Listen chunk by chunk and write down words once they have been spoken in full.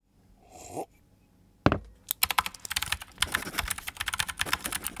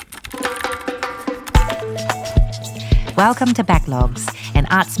Welcome to Backlogs, an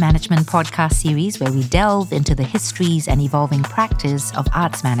arts management podcast series where we delve into the histories and evolving practice of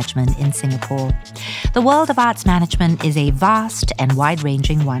arts management in Singapore. The world of arts management is a vast and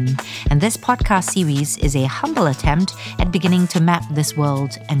wide-ranging one, and this podcast series is a humble attempt at beginning to map this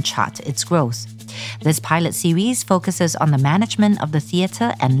world and chart its growth. This pilot series focuses on the management of the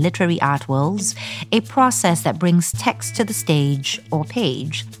theatre and literary art worlds, a process that brings text to the stage or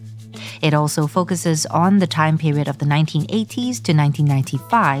page. It also focuses on the time period of the 1980s to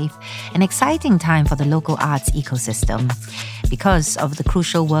 1995, an exciting time for the local arts ecosystem, because of the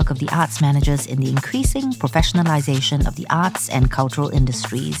crucial work of the arts managers in the increasing professionalization of the arts and cultural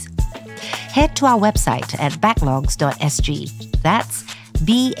industries. Head to our website at backlogs.sg. That's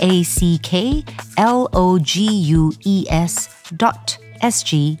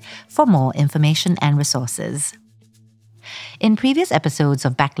backlogues.sg for more information and resources. In previous episodes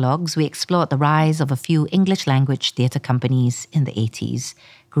of Backlogs, we explored the rise of a few English-language theatre companies in the 80s,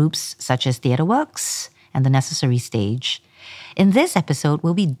 groups such as TheatreWorks and The Necessary Stage. In this episode,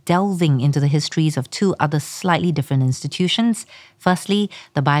 we'll be delving into the histories of two other slightly different institutions. Firstly,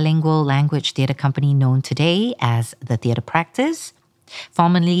 the bilingual language theatre company known today as the Theatre Practice,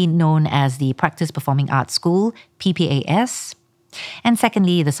 formerly known as the Practice Performing Arts School, PPAS, and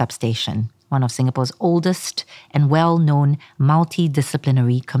secondly, the Substation, one of Singapore's oldest and well-known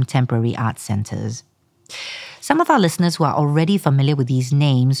multidisciplinary contemporary art centres. Some of our listeners who are already familiar with these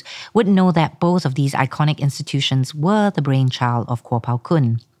names would know that both of these iconic institutions were the brainchild of Kuo Pao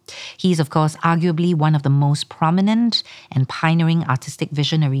Kun. He's, of course, arguably one of the most prominent and pioneering artistic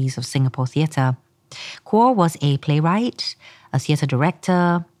visionaries of Singapore theatre. Kuo was a playwright, a theatre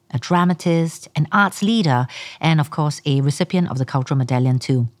director, a dramatist, an arts leader, and, of course, a recipient of the Cultural Medallion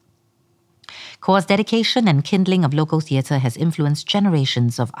too. Kuo's dedication and kindling of local theatre has influenced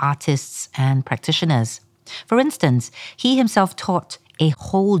generations of artists and practitioners. For instance, he himself taught a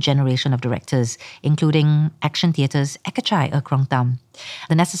whole generation of directors, including Action Theatre's Ekachai Krong Tam,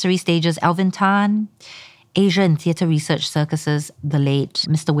 The Necessary Stage's Alvin Tan, Asia and Theatre Research Circus's the late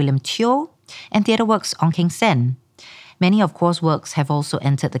Mr. William Teo, and TheatreWorks' Ong Keng Sen. Many of Kuo's works have also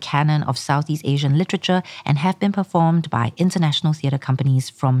entered the canon of Southeast Asian literature and have been performed by international theatre companies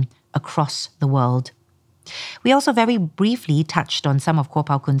from across the world. We also very briefly touched on some of Kuo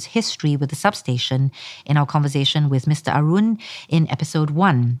Pao Kun's history with the Substation in our conversation with Mr. Arun in episode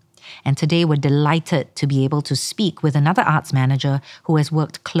 1. And today we're delighted to be able to speak with another arts manager who has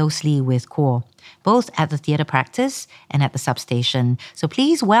worked closely with Kuo, both at the Theatre Practice and at the Substation. So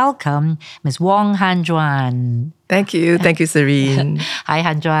please welcome Ms. Wong Han Juan. Thank you, Serene. Hi,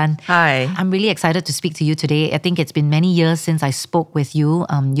 Han Juan. Hi. I'm really excited to speak to you today. I think it's been many years since I spoke with you.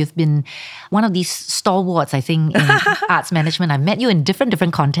 You've been one of these stalwarts, I think, in arts management. I've met you in different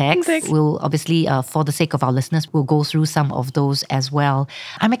contexts. Thanks. We'll obviously, for the sake of our listeners, we'll go through some of those as well.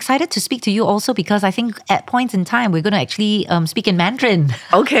 I'm excited to speak to you also because I think at points in time, we're going to actually speak in Mandarin.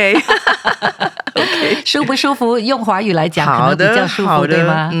 Okay. 舒不舒服？用华语来讲可能比较舒服，对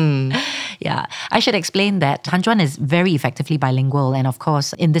吗？Yeah, I should explain that Han Juan is very effectively bilingual. And of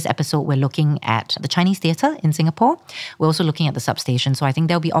course, in this episode, we're looking at the Chinese theatre in Singapore. We're also looking at the Substation. So I think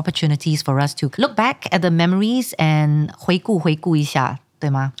there'll be opportunities for us to look back at the memories and 回顾一下，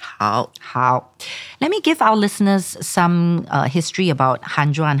对吗？好。Let me give our listeners some history about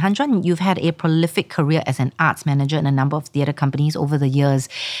Han Juan. Han Juan, you've had a prolific career as an arts manager in a number of theatre companies over the years.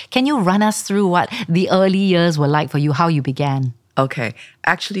 Can you run us through what the early years were like for you, how you began? Okay.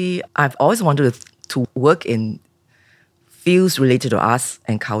 Actually, I've always wanted to work in fields related to arts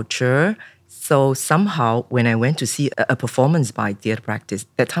and culture. So somehow, when I went to see a performance by Theatre Practice,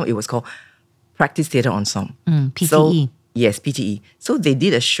 that time it was called Practice Theatre Ensemble. PTE. So, yes, PTE. So they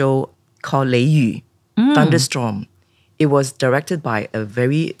did a show called 雷雨, Thunderstorm. It was directed by a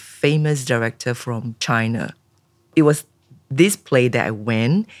very famous director from China. It was this play that I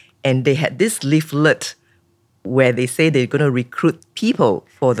went, and they had this leaflet where they say they're going to recruit people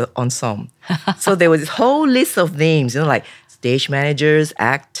for the ensemble. So there was this whole list of names, like stage managers,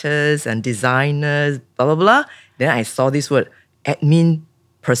 actors, and designers, blah, blah, blah. Then I saw this word, admin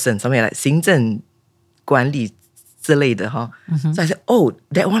person, something like 行政管理之类的, So I said, oh,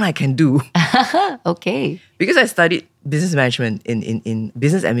 that one I can do. Okay. Because I studied business management in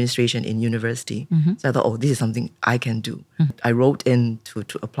business administration in university. So I thought, oh, this is something I can do. I wrote in to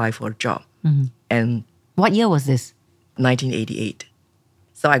apply for a job. And what year was this? 1988.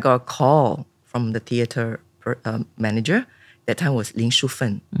 So I got a call from the theatre manager. That time was Lin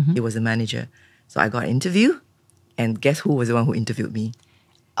Shufen. He was the manager. So I got an interview. And guess who was the one who interviewed me?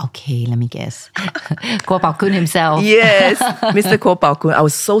 Okay, let me guess. Kuo Pao Kun himself. Yes, Mr. Kuo Pao Kun. I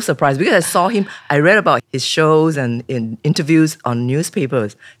was so surprised because I saw him, I read about his shows and in interviews on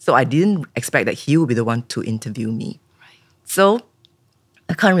newspapers. So I didn't expect that he would be the one to interview me. So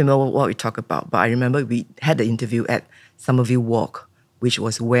I can't remember what we talked about, but I remember we had the interview at Somerville Walk, which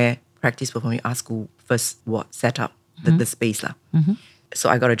was where Practice Performing Arts School first was set up, the space. So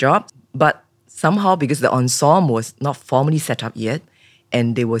I got a job, but somehow because the ensemble was not formally set up yet,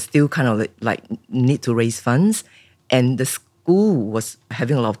 and they were still kind of like need to raise funds, and the school was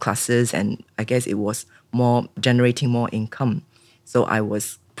having a lot of classes, and I guess it was more generating more income. So I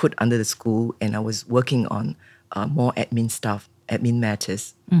was put under the school, and I was working on more admin stuff, admin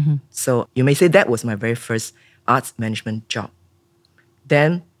matters. So you may say that was my very first arts management job.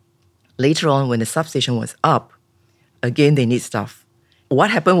 Then later on, when the substation was up, again they need staff. What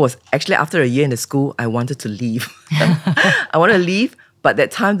happened was actually after a year in the school, I wanted to leave. I wanted to leave, but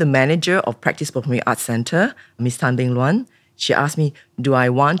that time the manager of Practice Performing Arts Center, Miss Tan Beng Luan, she asked me, do I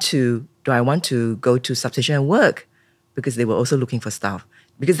want to go to Substation and work? Because they were also looking for staff.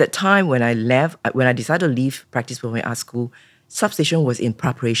 Because that time when I decided to leave Practice Performing Arts School, Substation was in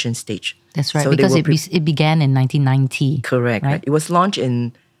preparation stage. That's right, So because it began in 1990. Correct, right? It was launched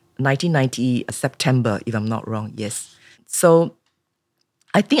in 1990, September, if I'm not wrong, yes. So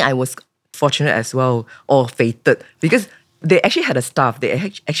I think I was fortunate as well, or fated, because they actually had a staff. They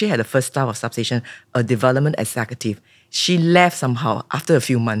actually had the first staff of Substation, a development executive. She left somehow after a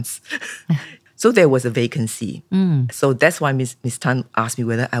few months. So there was a vacancy. So that's why Miss Tan asked me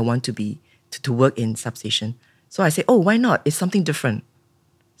whether I want to work in Substation. So I said, oh, why not? It's something different.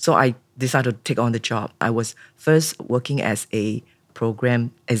 So I decided to take on the job. I was first working as a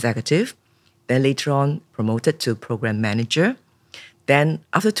program executive, then later on promoted to program manager. Then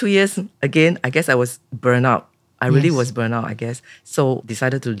after 2 years, again, I guess I was burnt out. I really was burnt out, I guess. So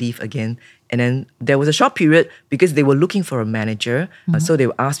decided to leave again. And then there was a short period because they were looking for a manager. So they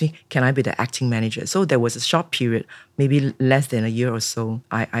asked me, can I be the acting manager? So there was a short period, maybe less than a year or so.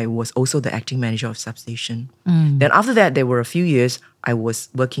 I was also the acting manager of Substation. Then after that, there were a few years, I was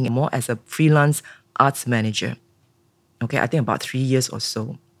working more as a freelance arts manager. Okay, I think about 3 years or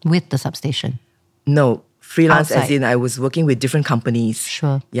so. With the Substation? No, freelance Outside. as in I was working with different companies.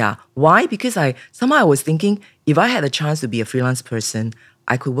 Sure. Yeah. Why? Because somehow I was thinking if I had a chance to be a freelance person,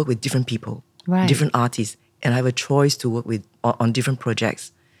 I could work with different people, Right. different artists, and I have a choice to work with on different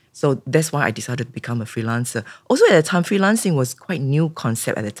projects. So that's why I decided to become a freelancer. Also at the time, freelancing was quite new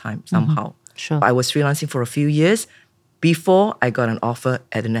concept at the time somehow. Sure. I was freelancing for a few years before I got an offer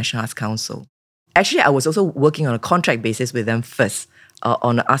at the National Arts Council. Actually, I was also working on a contract basis with them first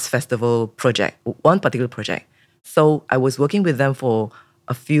on an arts festival project, one particular project. So I was working with them for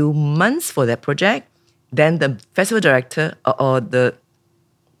a few months for that project. Then the festival director or the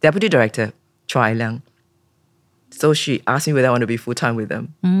deputy director, Chua Liang, so she asked me whether I want to be full-time with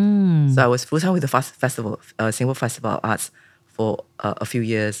them. So I was full-time with the festival, Singapore Festival of Arts for a few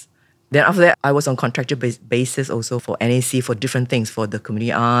years. Then after that, I was on contractual basis also for NAC for different things, for the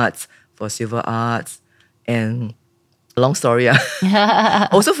community arts, for silver arts, and long story.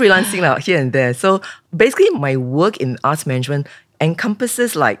 Also freelancing here and there. So basically my work in arts management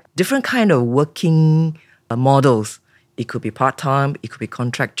encompasses like different kind of working models. It could be part-time, it could be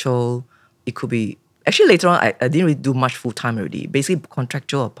contractual, it could be... Actually later on, I didn't really do much full-time already. Basically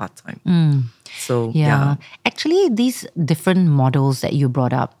contractual or part-time. So yeah. Actually, these different models that you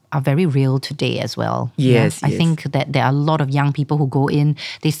brought up are very real today as well. Yes, I think that there are a lot of young people who go in,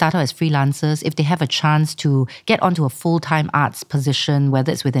 they start out as freelancers. If they have a chance to get onto a full-time arts position,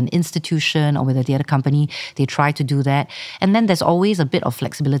 whether it's with an institution or with a theatre company, they try to do that. And then there's always a bit of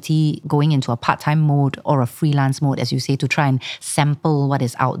flexibility going into a part-time mode or a freelance mode, as you say, to try and sample what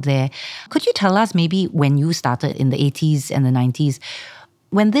is out there. Could you tell us maybe when you started in the 80s and the 90s,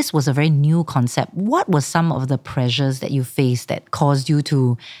 when this was a very new concept, what were some of the pressures that you faced that caused you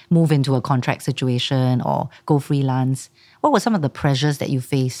to move into a contract situation or go freelance? What were some of the pressures that you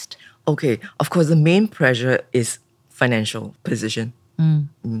faced? Okay, of course, the main pressure is financial position.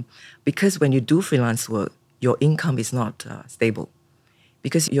 Because when you do freelance work, your income is not stable.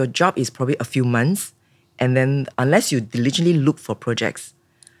 Because your job is probably a few months, and then unless you diligently look for projects,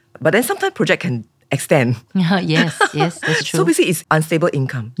 but then sometimes project can extend. Yes, that's true. So basically, it's unstable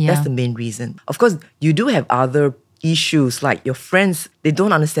income. Yeah. That's the main reason. Of course, you do have other issues like your friends, they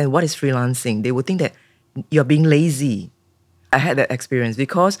don't understand what is freelancing. They would think that you're being lazy. I had that experience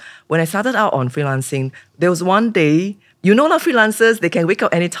because when I started out on freelancing, there was one day, you know, not freelancers, they can wake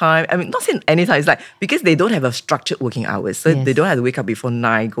up anytime. I mean, not saying anytime, it's like because they don't have a structured working hours. So Yes. they don't have to wake up before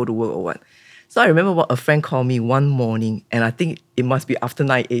 9, go to work or what. So I remember what a friend called me one morning, and I think it must be after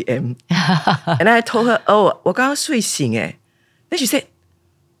 9 a.m. And I told her, oh, 我刚刚睡醒耶. Then she said,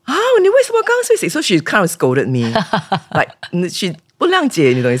 你为什么刚刚睡醒? So she kind of scolded me. Like, she 不谅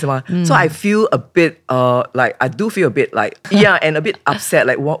解, 你懂意思吗? So I feel a bit, like, I do feel a bit like, yeah, and a bit upset,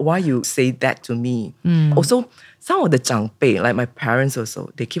 like, why you say that to me? Also, some of the 长辈, like my parents also,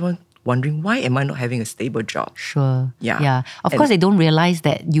 they keep on wondering, why am I not having a stable job? Sure. Yeah. Yeah. Of course, they don't realize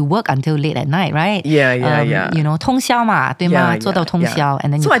that you work until late at night, right? Yeah. You know, 通宵嘛, 对吗? 做到通宵,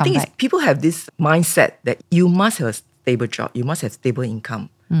 and then you so come I think back. people have this mindset that you must have a stable job, you must have stable income.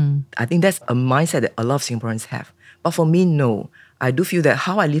 I think that's a mindset that a lot of Singaporeans have. But for me, no. I do feel that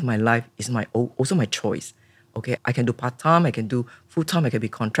how I live my life is also my choice. Okay, I can do part-time, I can do full-time, I can be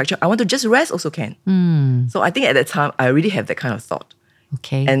contractual. I want to just rest, also can. So I think at that time, I really have that kind of thought.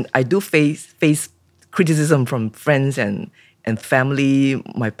 Okay. And I do face criticism from friends and family,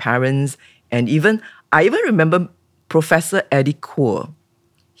 my parents, and I even remember Professor Eddie Kuo.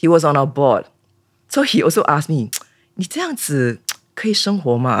 He was on our board. So he also asked me, 你这样子可以生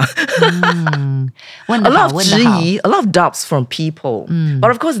活吗? A lot of 质疑, a lot of doubts from people. But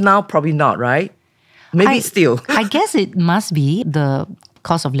of course now probably not, right? Maybe still. I guess it must be. The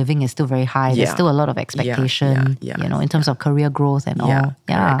cost of living is still very high. There's still a lot of expectation, you know, in terms of career growth and all.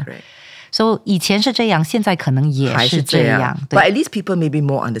 Correct. So 以前是这样，现在可能也是这样。 But at least people may be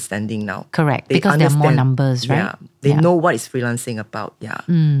more understanding now. Correct, because there are more numbers, right? Yeah, they know what is freelancing about. Yeah,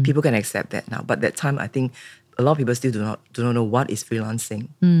 people can accept that now. But that time, I think a lot of people still do not know what is freelancing.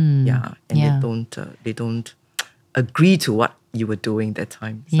 Yeah, and they don't agree to what you were doing that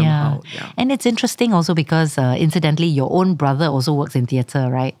time somehow. Yeah. And it's interesting also because incidentally, your own brother also works in theater,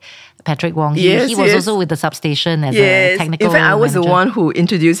 right? Patrick Wong. He was also with the Substation as a technical In fact, I was manager. the one who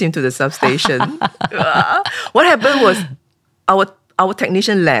introduced him to the Substation. What happened was our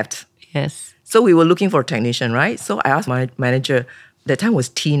technician left. Yes. So we were looking for a technician, right? So I asked my manager, that time was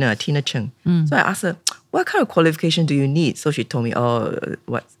Tina Chen. So I asked her, what kind of qualification do you need? So she told me,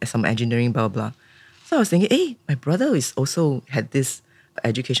 some engineering, blah, blah. So I was thinking, hey, my brother is also had this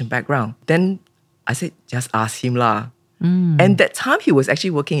education background. Then I said, just ask him lah. And that time he was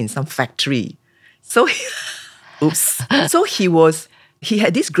actually working in some factory. So he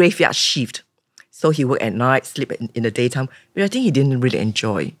had this graveyard shift. So he worked at night, sleep in the daytime, but I think he didn't really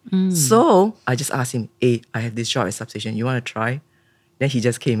enjoy. So I just asked him, hey, I have this job at Substation. You want to try? Then he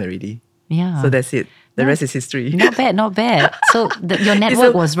just came already. Yeah. So that's it. The rest is history. Not bad. So your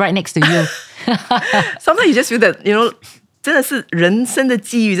network was right next to you. Sometimes you just feel that, you know, 真的是人生的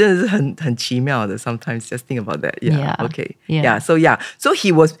际遇真的是很奇妙的. Sometimes just think about that. Okay. So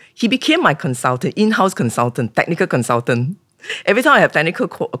he became my consultant, in-house consultant, technical consultant. Every time I have technical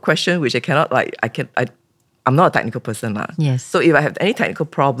question, which I cannot I'm not a technical person lah. Yes. So if I have any technical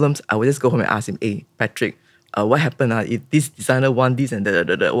problems, I will just go home and ask him, hey, Patrick, what happened? If this designer want this and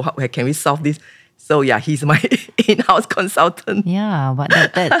can we solve this? So he's my in-house consultant. Yeah, but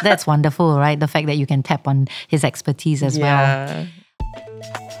that's wonderful, right? The fact that you can tap on his expertise as well.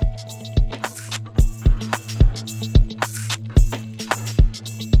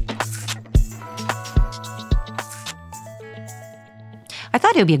 I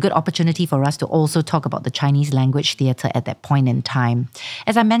thought it would be a good opportunity for us to also talk about the Chinese language theatre at that point in time.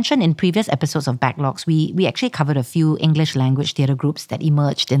 As I mentioned in previous episodes of Backlogs, we actually covered a few English language theatre groups that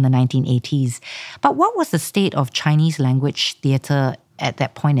emerged in the 1980s. But what was the state of Chinese language theatre at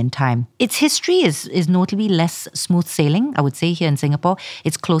that point in time? Its history is notably less smooth sailing, I would say, here in Singapore.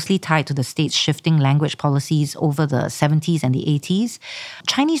 It's closely tied to the state's shifting language policies over the 70s and the 80s.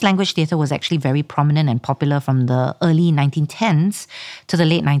 Chinese language theatre was actually very prominent and popular from the early 1910s to the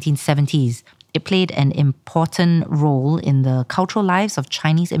late 1970s. It played an important role in the cultural lives of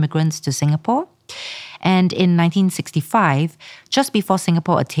Chinese immigrants to Singapore. And in 1965, just before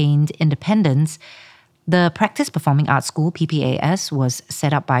Singapore attained independence, the Practice Performing Arts School, PPAS, was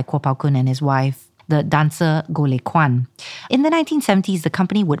set up by Kuo Pao Kun and his wife, the dancer Goh Lei Kwan. In the 1970s, the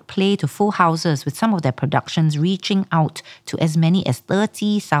company would play to full houses with some of their productions reaching out to as many as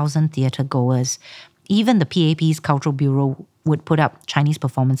 30,000 theatre goers. Even the PAP's Cultural Bureau would put up Chinese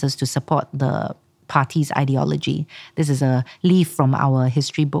performances to support the party's ideology. This is a leaf from our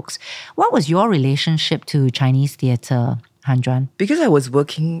history books. What was your relationship to Chinese theatre, Han Juan? Because I was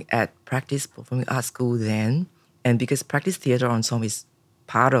working at Practice Performing Arts School then, and because Practice Theatre Ensemble is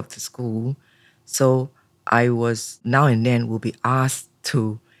part of the school, so I was now and then will be asked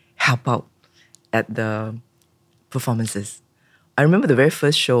to help out at the performances. I remember the very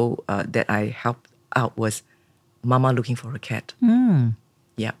first show that I helped out was Mama Looking for a Cat.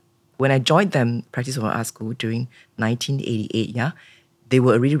 Yeah. When I joined them, Practice Performing Arts School during 1988, they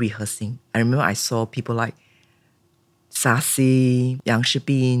were already rehearsing. I remember I saw people like Sassy, Yang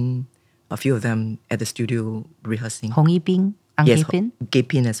Shibin, a few of them at the studio rehearsing. Hong Yiping, Ang Yes, Yipin. Gay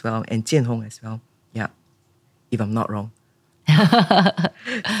Pin as well, and Jian Hong as well. Yeah, if I'm not wrong.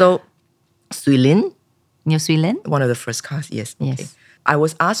 So, Sui Lin, New Zealand? one of the first cast, yes. Okay. Yes. I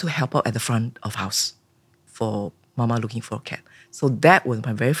was asked to help out at the front of house for Mama Looking for a Cat. So that was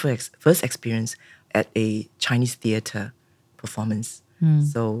my very first experience at a Chinese theatre performance.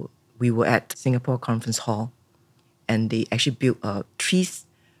 So we were at Singapore Conference Hall, and they actually built a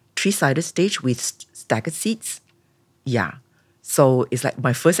three-sided stage with staggered seats. Yeah. So it's like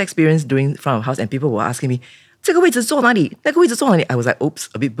my first experience doing front of house, and people were asking me, 这个位置坐哪里?那个位置坐哪里? I was like, oops,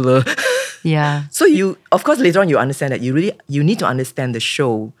 a bit blur. Yeah. So you, of course, later on you understand that you need to understand the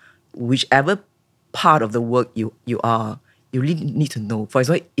show, whichever part of the work you are, you really need to know. For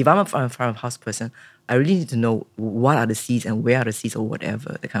example, if I'm a front of house person, I really need to know what are the seats and where are the seats or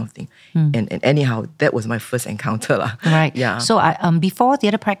whatever, that kind of thing. And anyhow, that was my first encounter. Right. Yeah. So before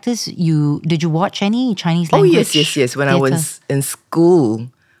theatre practice, did you watch any Chinese Oh, language? yes. When I theatre? was in school,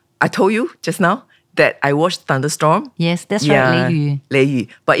 I told you just now that I watched Thunderstorm. Yes, that's right, Lei Yu.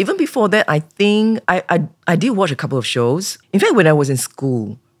 But even before that, I think I did watch a couple of shows. In fact, when I was in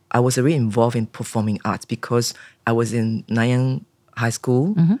school, I was already involved in performing arts because I was in Nanyang High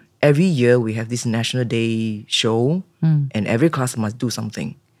School. Every year we have this National Day show, and every class must do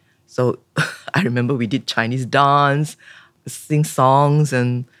something. So I remember we did Chinese dance, sing songs,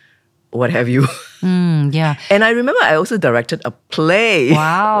 and what have you. Yeah. And I remember I also directed a play.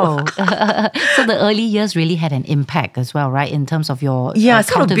 Wow. So the early years really had an impact as well, right? In terms of your Sort of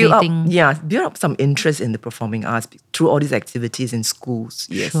cultivating. build up some interest in the performing arts through all these activities in schools.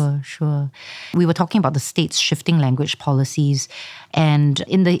 Yes. Sure. We were talking about the state's shifting language policies, and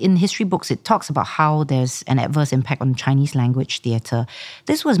in history books it talks about how there's an adverse impact on Chinese language theatre.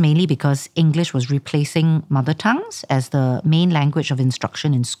 This was mainly because English was replacing mother tongues as the main language of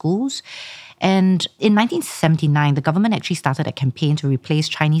instruction in schools. And in 1979, the government actually started a campaign to replace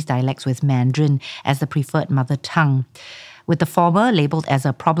Chinese dialects with Mandarin as the preferred mother tongue, with the former labelled as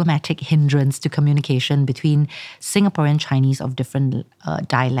a problematic hindrance to communication between Singaporean Chinese of different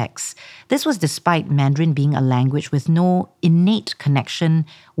dialects. This was despite Mandarin being a language with no innate connection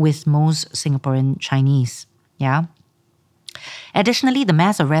with most Singaporean Chinese. Yeah. Additionally, the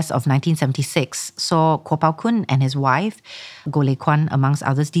mass arrest of 1976 saw Kuo Pao Kun and his wife, Goh Lay Kwan, amongst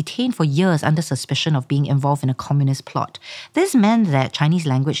others, detained for years under suspicion of being involved in a communist plot. This meant that Chinese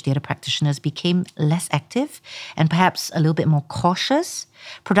language theatre practitioners became less active and perhaps a little bit more cautious.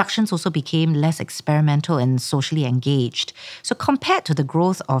 Productions also became less experimental and socially engaged. So compared to the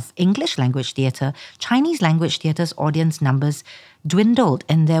growth of English language theatre, Chinese language theatre's audience numbers dwindled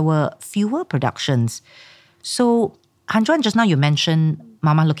and there were fewer productions. So Han Juan, just now you mentioned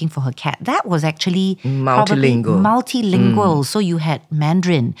Mama Looking for Her Cat. That was actually multilingual. So you had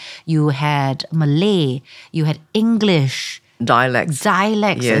Mandarin, you had Malay, you had English. Dialects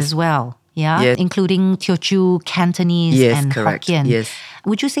Yes. As well. Yeah, yes. Including Teochew, Cantonese, and correct. Hokkien. Yes.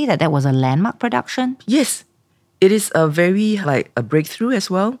 Would you say that was a landmark production? Yes. It is a very, a breakthrough as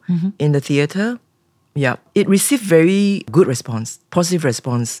well in the theatre. Yeah. It received very good response, positive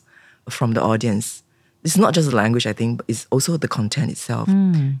response from the audience. It's not just the language, I think, but it's also the content itself.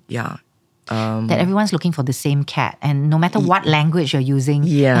 Yeah. That everyone's looking for the same cat, and no matter what language you're using,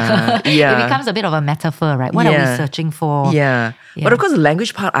 it becomes a bit of a metaphor, right? What are we searching for? Yeah. But of course, the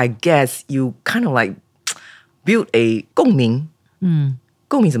language part, I guess, you kind of build a 共鸣.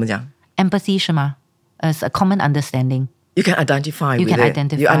 共鸣怎么讲? Empathy 是吗? As a common understanding. You can identify You with can it.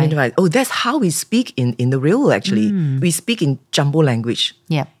 identify. You identify. Oh, that's how we speak in the real world, actually. We speak in jumbo language.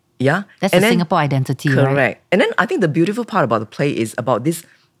 Yeah. Yeah. That's the Singapore identity, correct. right? And then I think the beautiful part about the play is about this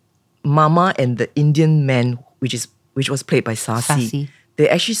mama and the Indian man, which was played by Sasi. They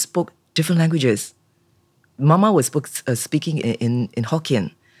actually spoke different languages. Mama was speaking in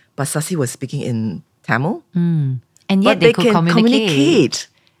Hokkien, but Sasi was speaking in Tamil. And yet they could can communicate.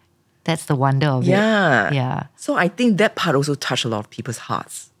 That's the wonder of it. Yeah. So I think that part also touched a lot of people's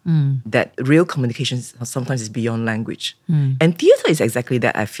hearts. That real communication sometimes is beyond language. And theatre is exactly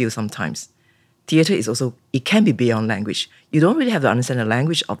that, I feel sometimes. Theatre is also, it can be beyond language. You don't really have to understand the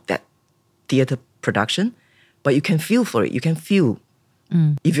language of that theatre production, but you can feel for it. You can feel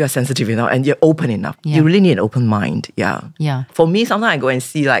if you are sensitive enough and you're open enough. Yeah. You really need an open mind. Yeah. For me, sometimes I go and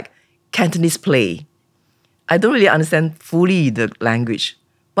see Cantonese play. I don't really understand fully the language,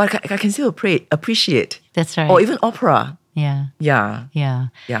 but I can still appreciate. That's right. Or even opera. Yeah.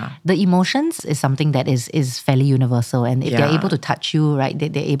 The emotions is something that is fairly universal, and if they're able to touch you, right,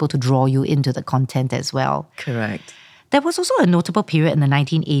 they're able to draw you into the content as well. Correct. There was also a notable period in the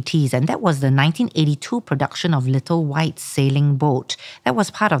 1980s, and that was the 1982 production of Little White Sailing Boat. That was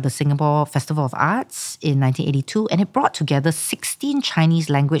part of the Singapore Festival of Arts in 1982, and it brought together 16 Chinese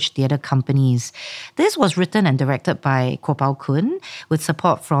language theatre companies. This was written and directed by Kuo Pao Kun, with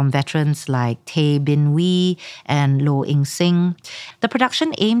support from veterans like Tay Bin Wee and Loh Ing Sing. The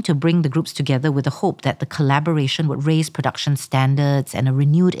production aimed to bring the groups together with the hope that the collaboration would raise production standards and a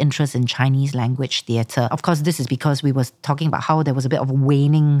renewed interest in Chinese language theatre. Of course, this is because we were talking about how there was a bit of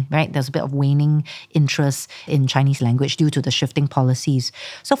waning, right? There's a bit of waning interest in Chinese language due to the shifting policies.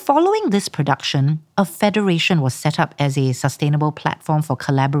 So following this production, a federation was set up as a sustainable platform for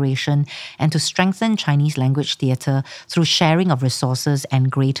collaboration and to strengthen Chinese language theatre through sharing of resources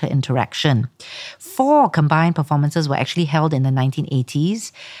and greater interaction. 4 combined performances were actually held in the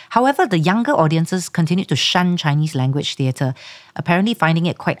 1980s. However, the younger audiences continued to shun Chinese language theatre, apparently finding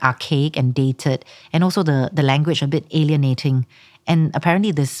it quite archaic and dated, and also the language a bit alienating. And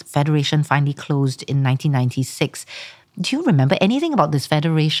apparently this federation finally closed in 1996. Do you remember anything about this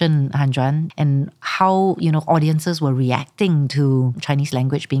federation, Han Juan, and how, audiences were reacting to Chinese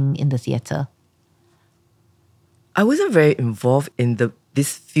language being in the theatre? I wasn't very involved in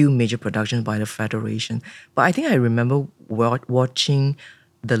these few major productions by the federation, but I think I remember watching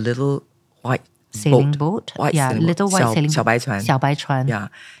the Little White Sailing boat. Little White Sailing Boat. 小白船. 小白船. Yeah.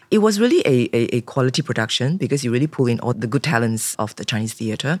 It was really a quality production because you really pull in all the good talents of the Chinese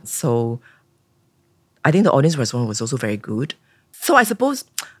theatre. So I think the audience response was also very good. So I suppose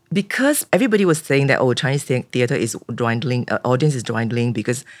because everybody was saying that, Chinese theatre is dwindling, audience is dwindling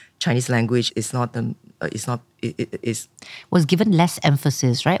because Chinese language is not was given less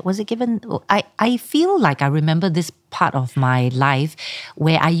emphasis, right? Was it given? I feel like I remember this part of my life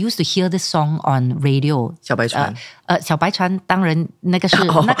where I used to hear this song on radio. 小白船. 小白船当然那个是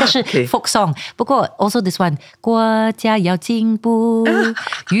okay. folk song. 不过 also this one 国家要进步，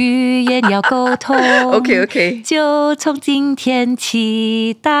语言要沟通。Okay. 就从今天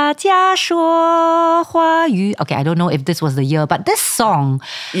起，大家说华语。Okay, I don't know if this was the year, but this song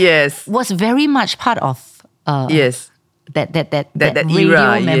yes was very much part of yes. That radio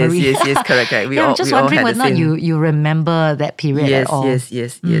era, memory. Yes, correct. I'm just wondering whether or not you remember that period at all.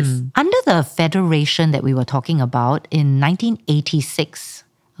 Yes. Under the federation that we were talking about in 1986,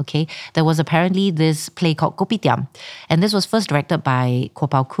 okay, there was apparently this play called Kopitiam. And this was first directed by Kuo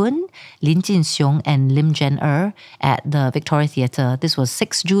Pao Kun, Lin Jin Xiong, and Lim Jen at the Victoria Theatre. This was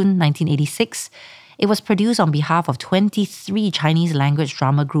 6 June 1986. It was produced on behalf of 23 Chinese language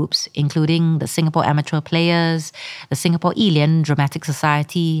drama groups, including the Singapore Amateur Players, the Singapore Yilian Dramatic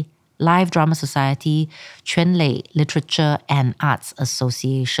Society, Live Drama Society, Quan Lei Literature and Arts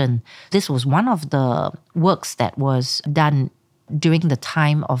Association. This was one of the works that was done during the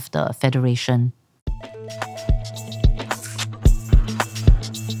time of the Federation.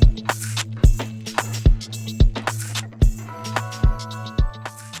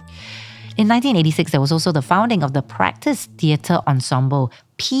 In 1986, there was also the founding of the Practice Theatre Ensemble,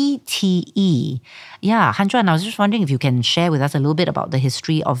 PTE. Yeah, Han Juan, I was just wondering if you can share with us a little bit about the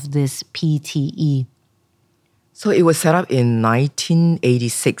history of this PTE. So it was set up in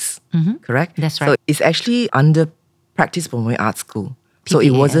 1986, correct? That's right. So it's actually under Practice Performing Arts School. So PPAS.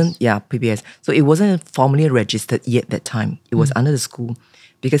 it wasn't, PPS. So it wasn't formally registered yet that time. It was under the school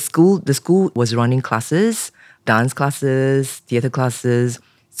because the school was running classes, dance classes, theatre classes.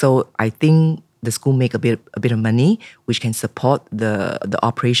 So I think the school make a bit of money, which can support the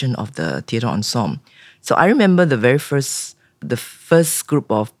operation of the theatre ensemble. So I remember the first group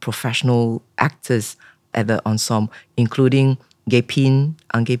of professional actors at the ensemble, including Gay Pin,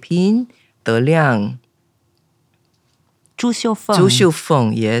 Ang Gay Pin, De Liang, Zhu Xiu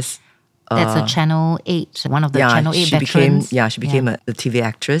Feng, yes. That's a Channel 8, one of the Channel 8 veterans. She became a TV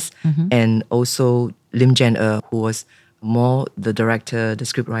actress. And also Lim Jen who was more the director, the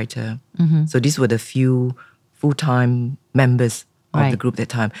scriptwriter. So these were the few full-time members of the group that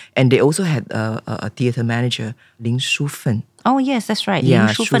time. And they also had a theatre manager, Lin Shufen. Oh, yes, that's right. Lin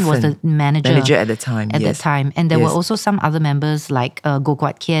Shufen was the manager at the time. That time. And there were also some other members like Go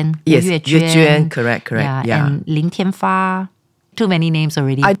Guat Kian, Yue Yue Juan, correct. Yeah. And Lin Tianfa. Too many names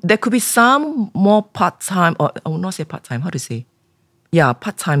already. There could be some more part-time, or I would not say part-time, how to say? Yeah,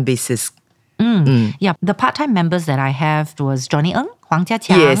 part-time basis. Yeah, the part-time members that I have was Johnny Ng, Huang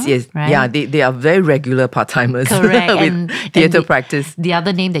Jiaqiang. Yes. Right? Yeah, they are very regular part-timers. Correct. with theatre practice. The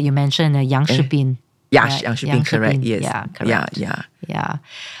other name that you mentioned, Yang Shibin. Yang Shibin, correct. Yes. Yeah, correct. Yeah. Yeah.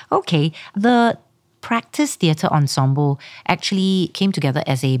 Okay. The Practice Theatre Ensemble actually came together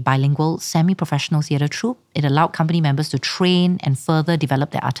as a bilingual, semi-professional theatre troupe. It allowed company members to train and further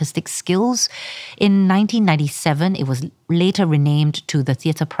develop their artistic skills. In 1997, it was later renamed to the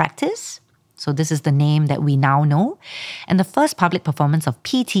Theatre Practice. So this is the name that we now know. And the first public performance of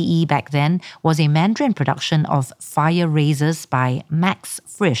PTE back then was a Mandarin production of Fire Raisers by Max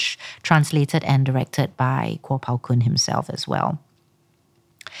Frisch, translated and directed by Kuo Pao Kun himself as well.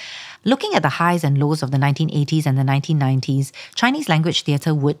 Looking at the highs and lows of the 1980s and the 1990s, Chinese language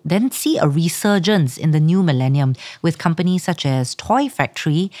theatre would then see a resurgence in the new millennium with companies such as Toy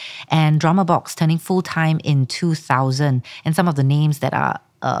Factory and Drama Box turning full-time in 2000. And some of the names that are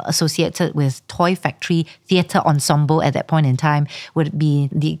associated with Toy Factory Theatre Ensemble at that point in time would be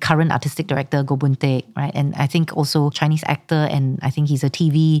the current artistic director, Goh Boon Teck, right? And I think also Chinese actor, and I think he's a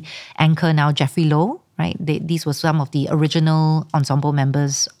TV anchor now, Jeffrey Loh, right? These were some of the original ensemble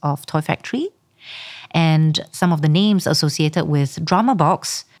members of Toy Factory. And some of the names associated with Drama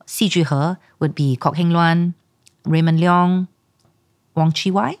Box, Xi Juhe, would be Kok Heng Luan, Raymond Leong, Wong Chi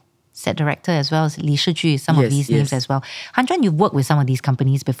Wai, set director, as well as Li Shiju, some of these names as well. Han Juan, you've worked with some of these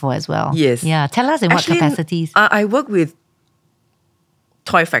companies before as well. Yes. Yeah, tell us in what capacities. I work with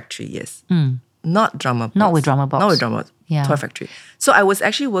Toy Factory, yes. Not Drama Box. Not with Drama Box. Not with Drama Box. Yeah. Toy Factory. So I was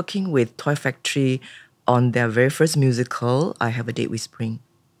actually working with Toy Factory on their very first musical, I Have a Date with Spring.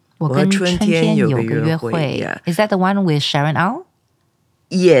 我跟春天有个约会. Yeah. Is that the one with Sharon Au?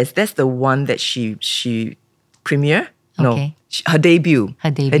 Yes, that's the one that she premiered. Okay. No, her debut.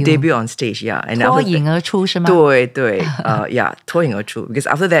 Her debut on stage, yeah. And 脱颖而出是吗？对 yeah, 脱颖而出. Because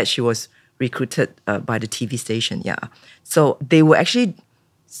after that, she was recruited by the TV station, yeah. So they were actually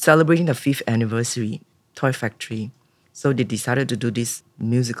celebrating the 5th anniversary, Toy Factory. So they decided to do this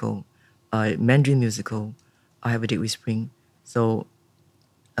musical, Mandarin musical, I Have a Date with Spring. So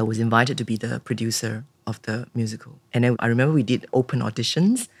I was invited to be the producer of the musical. And then I remember we did open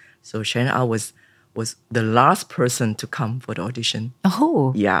auditions. So Sharon Au was the last person to come for the audition.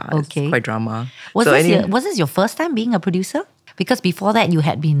 Oh, yeah, okay. It's quite drama. Was this your first time being a producer? Because before that, you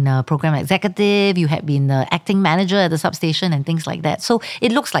had been a program executive, you had been the acting manager at the Substation and things like that. So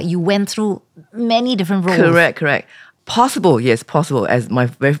it looks like you went through many different roles. Correct. Possible, yes, possible. As my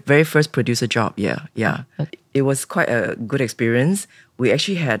very, very first producer job, yeah. Okay. It was quite a good experience. We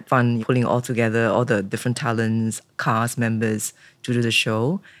actually had fun pulling all together, all the different talents, cast members to do the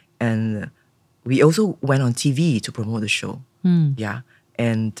show. And we also went on TV to promote the show. Yeah.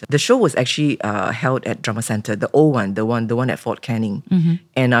 And the show was actually held at Drama Center, the old one, the one at Fort Canning.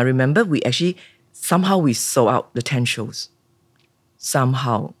 And I remember we somehow sold out the 10 shows.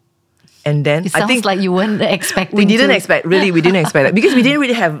 Somehow. And then It sounds like you weren't expecting we didn't expect that. Because we didn't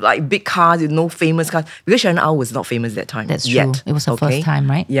really have like big cars, no famous cars. Because Sharon Au was not famous that time. That's yet. true. It was her first time,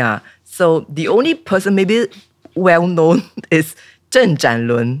 right? Yeah. So the only person maybe well known is Zheng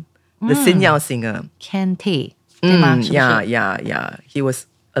Zhanlun, the Xin Yao singer. Ken Tay, 对吗？是不是？ Yeah. He was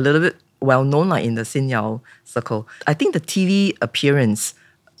a little bit well known like, in the Xin Yao circle. I think the TV appearance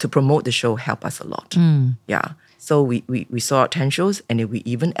to promote the show helped us a lot. Yeah. So we saw 10 shows and then we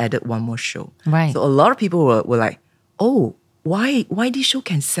even added one more show. Right. So a lot of people were like, oh, why this show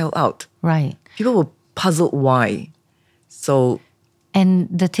can sell out? Right. People were puzzled why. So And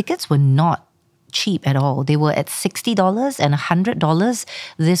the tickets were not cheap at all. They were at $60 and $100.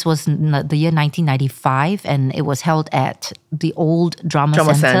 This was the year 1995 and it was held at the old Drama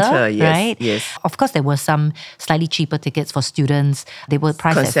Center, yes, right? Yes. Of course, there were some slightly cheaper tickets for students. They were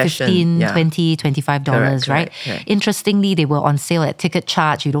priced at $15, yeah. $20, $25, right? Correct. Interestingly, they were on sale at Ticket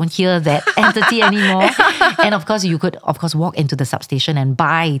Charge. You don't hear that entity anymore. And of course, you could, walk into the Substation and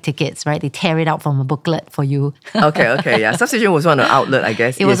buy tickets, right? They tear it out from a booklet for you. Okay, yeah. Substation was on the outlet, I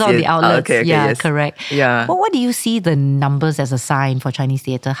guess. It was on the outlets. Okay, yeah, yes. correct. Yeah. Well, what do you see the numbers as a sign for Chinese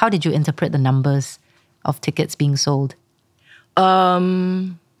theatre? How did you interpret the numbers of tickets being sold?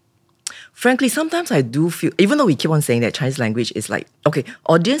 Frankly, sometimes I do feel, even though we keep on saying that Chinese language is like, okay,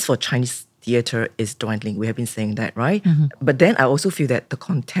 audience for Chinese theatre is dwindling. We have been saying that, right? But then I also feel that the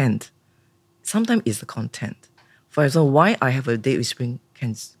content, sometimes it's the content. For example, why I Have a Date with Spring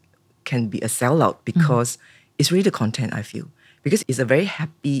can be a sellout because it's really the content, I feel. Because it's a very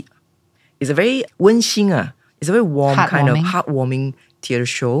happy, it's a very 温馨, it's a very warm kind of heartwarming theatre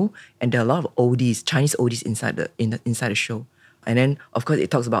show, and there are a lot of oldies, Chinese oldies inside the show. And then, of course, it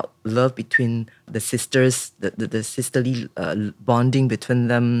talks about love between the sisters, the sisterly bonding between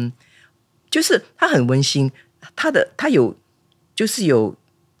them. 就是它很温馨，它有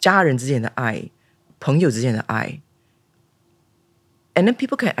家人之间的爱，朋友之间的爱。And then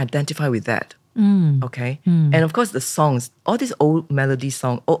people can identify with that. Okay? And of course, the songs, all these old melody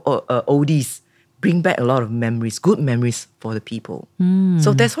songs, oldies, bring back a lot of memories, good memories for the people.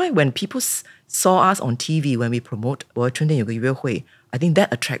 So that's why when people saw us on TV, when we promote 我春天有个约会, I think that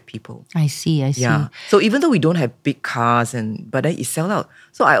attract people. I see. Yeah. So even though we don't have big cars, but then it sell out.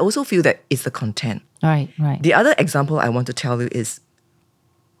 So I also feel that it's the content. Right. The other example I want to tell you is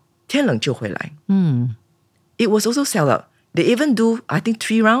天冷就回来. It was also sell out. They even do, I think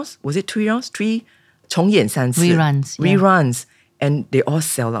 3 rounds. Was it 3 rounds? 3重演3次. Reruns. And they all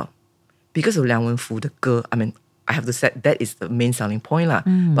sell out. Because of Liang Wenfu, the girl, I mean, I have to say that is the main selling point lah.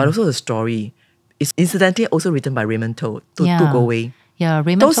 But also the story is incidentally also written by Raymond To, Tu Guowei. Yeah,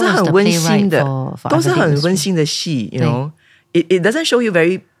 Raymond To is the playwright for 都是很温馨的戏, you know. It doesn't show you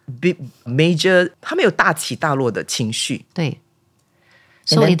very big, major, 它没有大起大落的情绪. 对.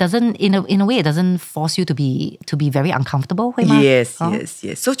 So it doesn't, in a way, it doesn't force you to be very uncomfortable, 会吗? Yes.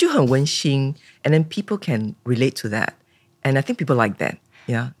 So 就很温馨, and then people can relate to that. And I think people like that.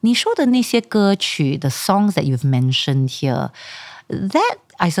 Yeah. 你说的那些歌曲, the songs that you've mentioned here, that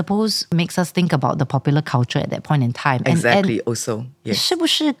I suppose makes us think about the popular culture at that point in time. Exactly. Also, yes. 是不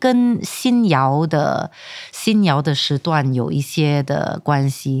是跟新谣的时段有一些的关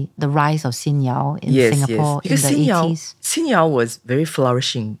系? The rise of 新谣 in Singapore in the 80s. 新谣 was very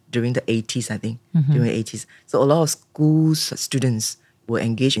flourishing during the 80s, I think. During the 80s. So a lot of schools, students were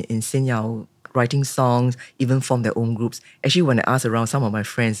engaged in 新谣, writing songs, even form their own groups. Actually, when I asked around some of my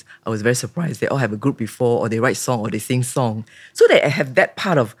friends, I was very surprised. They all have a group before, or they write song, or they sing song. So they have that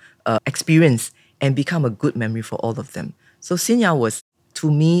part of experience and become a good memory for all of them. So 新谣 was,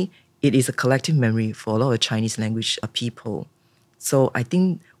 to me, it is a collective memory for a lot of Chinese language people. So I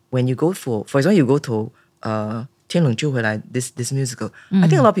think when you go for example, you go to 天冷就回来, this musical, I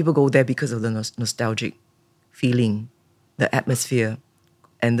think a lot of people go there because of the nostalgic feeling, the atmosphere,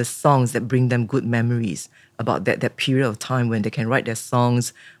 and the songs that bring them good memories about that period of time when they can write their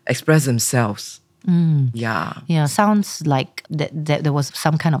songs, express themselves. Yeah, sounds like that there was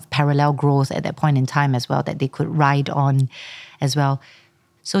some kind of parallel growth at that point in time as well that they could ride on as well.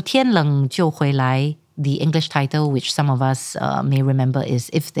 So 天冷就回来, the English title, which some of us may remember,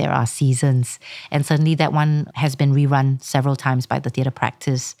 is If There Are Seasons. And certainly that one has been rerun several times by the theatre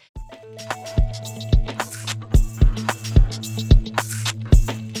practice.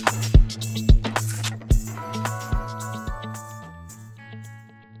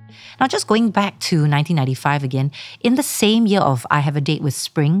 Now, just going back to 1995 again, in the same year of I Have a Date with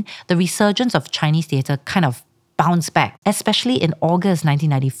Spring, the resurgence of Chinese theatre kind of bounced back. Especially in August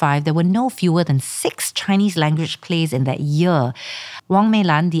 1995, there were no fewer than 6 Chinese language plays in that year. Wang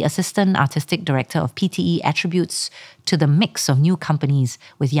Meilan, the assistant artistic director of PTE, attributes to the mix of new companies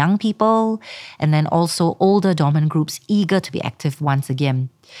with young people and then also older dormant groups eager to be active once again.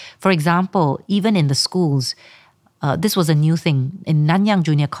 For example, even in the schools, this was a new thing. In Nanyang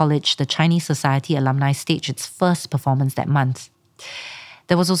Junior College, the Chinese Society alumni staged its first performance that month.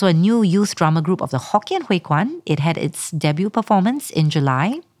 There was also a new youth drama group of the Hokkien Hui Kwan. It had its debut performance in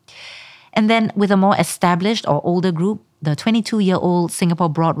July. And then with a more established or older group, the 22-year-old Singapore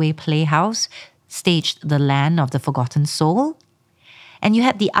Broadway Playhouse staged The Land of the Forgotten Soul. And you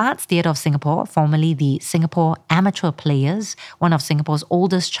had the Arts Theatre of Singapore, formerly the Singapore Amateur Players, one of Singapore's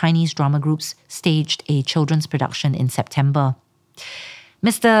oldest Chinese drama groups, staged a children's production in September.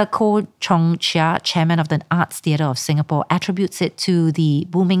 Mr. Koh Chong Chia, chairman of the Arts Theatre of Singapore, attributes it to the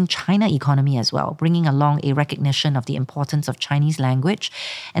booming China economy as well, bringing along a recognition of the importance of Chinese language,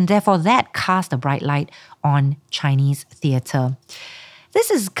 and therefore that cast a bright light on Chinese theatre. This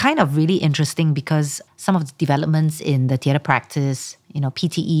is kind of really interesting because some of the developments in the theatre practice,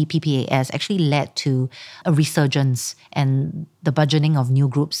 PTE, PPAS, actually led to a resurgence and the burgeoning of new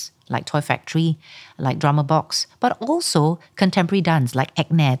groups like Toy Factory, like Drama Box, but also contemporary dance like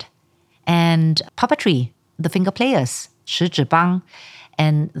ECNED, and puppetry, the Finger Players, 十指帮,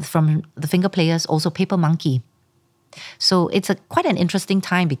 and from the Finger Players, also Paper Monkey. So it's quite an interesting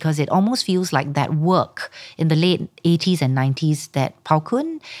time because it almost feels like that work in the late 80s and 90s that Pao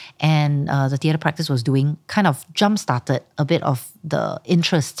Kun and the theatre practice was doing kind of jump-started a bit of the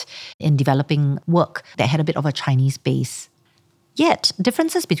interest in developing work that had a bit of a Chinese base. Yet,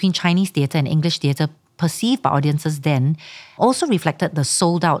 differences between Chinese theatre and English theatre perceived by audiences then also reflected the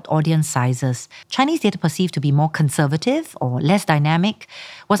sold-out audience sizes. Chinese theatre perceived to be more conservative or less dynamic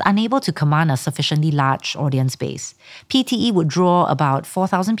was unable to command a sufficiently large audience base. PTE would draw about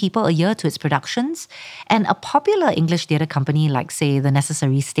 4,000 people a year to its productions, and a popular English theatre company like, say, The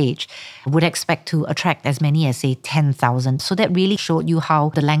Necessary Stage would expect to attract as many as, say, 10,000. So that really showed you how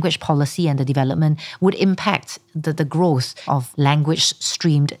the language policy and the development would impact the growth of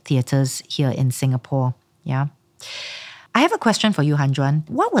language-streamed theatres here in Singapore. Yeah. I have a question for you, Han Juan.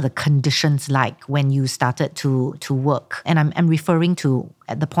 What were the conditions like when you started to work? And I'm referring to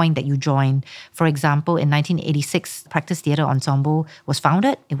at the point that you joined. For example, in 1986, Practice Theatre Ensemble was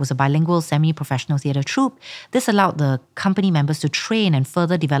founded. It was a bilingual semi-professional theatre troupe. This allowed the company members to train and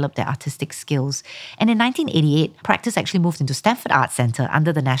further develop their artistic skills. And in 1988, Practice actually moved into Stanford Arts Centre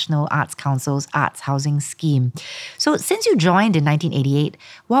under the National Arts Council's Arts Housing Scheme. So since you joined in 1988,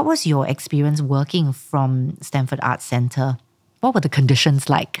 what was your experience working from Stanford Arts Centre? What were the conditions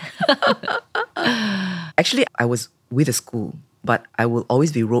like? Actually, I was with the school, but I will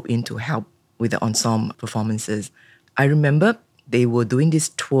always be roped in to help with the ensemble performances. I remember they were doing this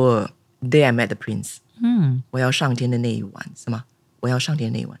tour. There I met the prince. 我要上天的那一晚, 是吗? 我要上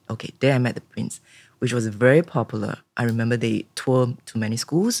天的那一晚. Okay, there I met the prince, which was very popular. I remember they toured to many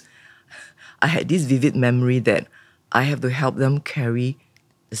schools. I had this vivid memory that I have to help them carry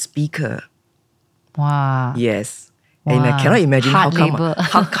the speaker. Wow. Yes. Wow. And I cannot imagine Hard how labor.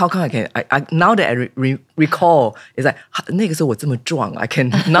 come I can. Now that I recall, it's like 那个时候我这么壮,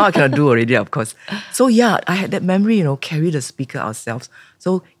 now I cannot do already, of course. So yeah, I had that memory, carry the speaker ourselves.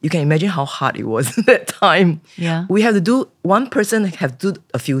 So you can imagine how hard it was at that time. Yeah. We have to do, one person have to do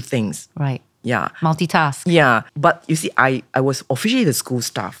a few things. Right. Yeah. Multitask. Yeah. But you see, I was officially the school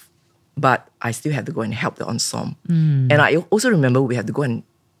staff, but I still had to go and help the ensemble. And I also remember we had to go and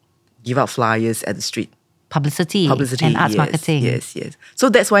give out flyers at the street. Publicity and arts yes, marketing. Yes. So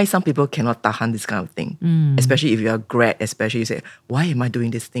that's why some people cannot tahan this kind of thing. Especially if you're a grad, especially you say, why am I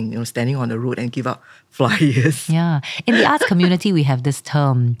doing this thing? Standing on the road and give out flyers. Yeah. In the arts community, we have this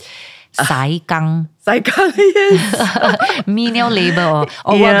term, sai kang. Yes. Menial labor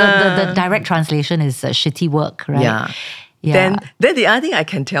or well, the direct translation is shitty work, right? Yeah. Then the other thing I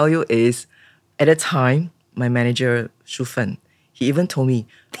can tell you is, at the time, my manager, Shu Fen, he even told me,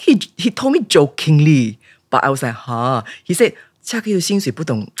 he told me jokingly, but I was like, He said, 下个月薪水不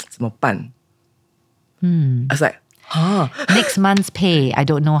懂怎么办. I was like, Next month's pay, I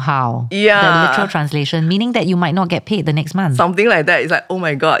don't know how. Yeah. The literal translation, meaning that you might not get paid the next month. Something like that. It's like, oh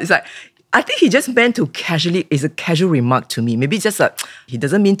my God. It's like, I think he just meant to it's a casual remark to me. Maybe just he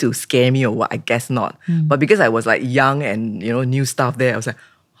doesn't mean to scare me or what, I guess not. But because I was like young and, new stuff there, I was like,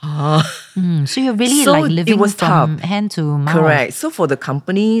 So you're really So like living it was from tough. hand to mouth. Correct. So for the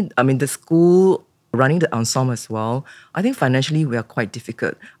company, the school, running the ensemble as well, I think financially we are quite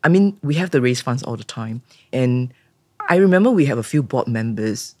difficult. We have to raise funds all the time. And I remember we have a few board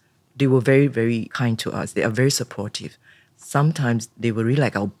members. They were very, very kind to us. They are very supportive. Sometimes they were really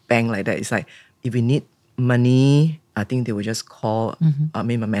like our bank like that. It's like, if we need money, I think they will just call,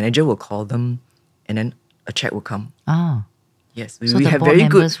 my manager will call them and then a check will come. Ah. Yes, So we the have board very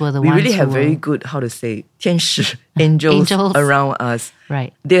members good. were the We really ones have who very were- good, how to say, 天使, angels around us.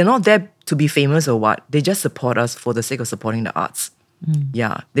 Right. They're not there to be famous or what. They just support us for the sake of supporting the arts.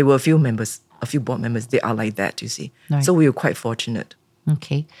 Yeah, there were a few board members. They are like that, you see. Right. So we were quite fortunate.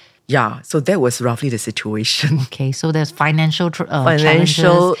 Okay. Yeah, so that was roughly the situation. Okay, so there's financial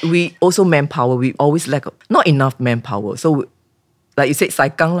Financial, challenges. we also manpower. We always lack not enough manpower. So like you said,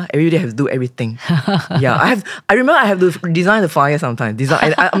 saikang lah. Every day I have to do everything. Yeah, I remember I have to design the flyer sometimes.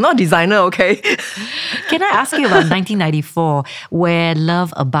 I'm not a designer, okay? Can I ask you about 1994, where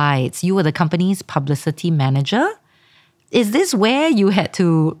Love Abides? You were the company's publicity manager. Is this where you had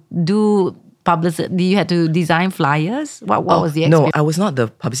to do publicity? You had to design flyers? What was the experience? No, I was not the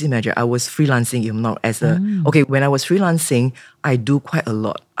publicity manager. I was freelancing. Okay, when I was freelancing, I did quite a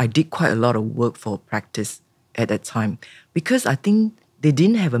lot of work for Practice at that time because I think they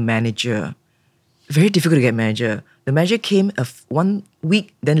didn't have a manager. Very difficult to get a manager. The manager came 1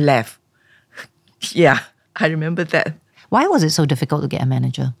 week, then left. Yeah, I remember that. Why was it so difficult to get a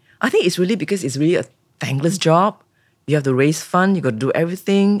manager? I think it's really because it's really a thankless job. You have to raise funds, you got to do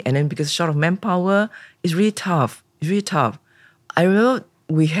everything, and then because short of manpower, it's really tough. It's really tough. I remember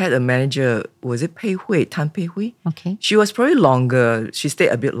we had a manager, was it Pei Hui, Tan Pei Hui? Okay. She was probably longer. She stayed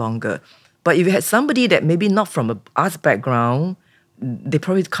a bit longer. But if you had somebody that maybe not from an arts background, they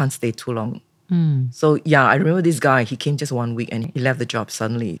probably can't stay too long. So yeah, I remember this guy, he came just 1 week and he left the job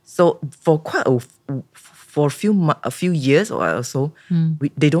suddenly. So for a few years or so,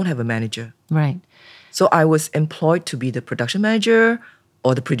 they don't have a manager. Right. So I was employed to be the production manager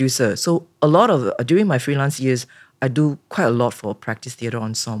or the producer. So during my freelance years, I do quite a lot for Practice Theatre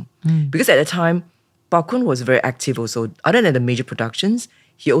Ensemble. Because at the time, Bao Kun was very active also. Other than the major productions,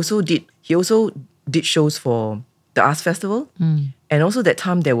 he also did shows for the Arts Festival. And also that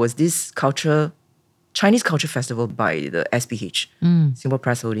time there was this Chinese Culture Festival by the SPH, Singapore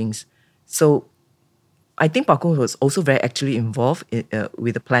Press Holdings. So I think Bao Kun was also very actively involved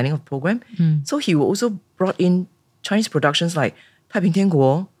with the planning of the program. So he also brought in Chinese productions like 太平天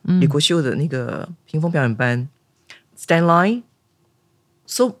国、李国修的那个屏风表演班、Stand Line.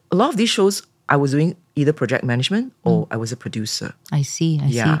 So a lot of these shows, I was doing either project management or I was a producer. I see.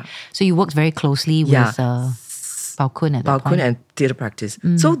 Yeah. So you worked very closely with Bao Kun at that Bao Kun point. and theatre practice.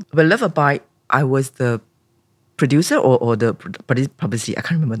 So with Love Abide, I was the producer or the publicity. I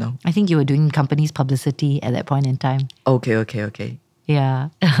can't remember now. I think you were doing company's publicity at that point in time. Okay. Yeah.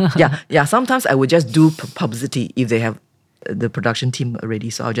 yeah. Sometimes I would just do publicity if they have the production team already.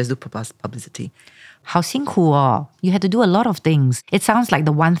 So I'll just do publicity. 好辛苦哦. You had to do a lot of things. It sounds like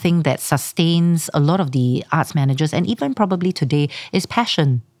the one thing that sustains a lot of the arts managers, and even probably today, is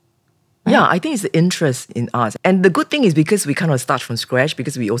passion. Right? Yeah, I think it's the interest in arts. And the good thing is because we kind of start from scratch,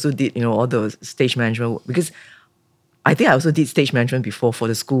 because we also did, all the stage management, because I think I also did stage management before for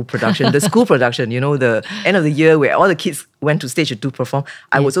the school production. The school production, the end of the year where all the kids went to stage to perform.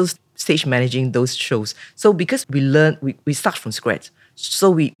 I was also stage managing those shows. So because we learn, we start from scratch. So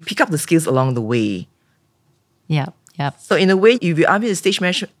we pick up the skills along the way. Yeah. So in a way, if you ask me to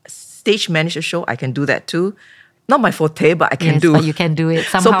stage manage a show, I can do that too. Not my forte, but I can do. But you can do it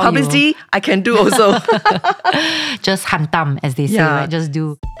somehow. So publicity, I can do also. Just hantam, as they say, right? Just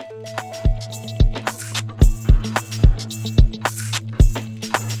do.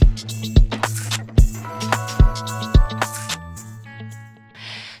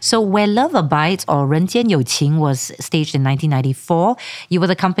 So Where Love Abides, or 人间有情, was staged in 1994. You were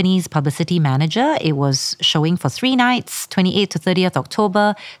the company's publicity manager. It was showing for 3 nights, 28th to 30th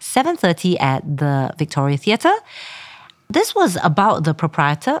October, 7:30 at the Victoria Theatre. This was about the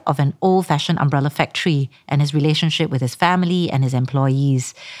proprietor of an old-fashioned umbrella factory and his relationship with his family and his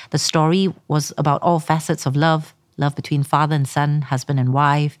employees. The story was about all facets of love between father and son, husband and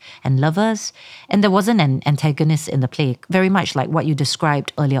wife, and lovers. And there wasn't an antagonist in the play, very much like what you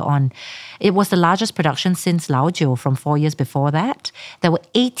described earlier on. It was the largest production since Lao Jiu from 4 years before that. There were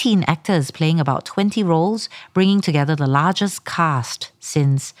 18 actors playing about 20 roles, bringing together the largest cast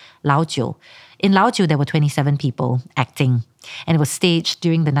since Lao Jiu. In Lao Jiu, there were 27 people acting, and it was staged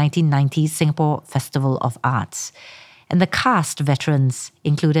during the 1990s Singapore Festival of Arts. And the cast veterans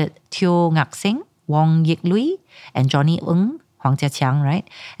included Teo Ngak Sing, Wong Yik Lui, and Johnny Ng, Huang Jiaqiang, right?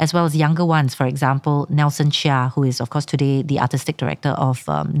 As well as younger ones, for example, Nelson Chia, who is, of course, today the artistic director of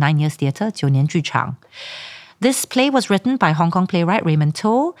 9 Years Theatre, 9年剧场. This play was written by Hong Kong playwright Raymond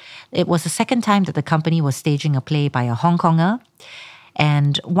To. It was the second time that the company was staging a play by a Hong Konger.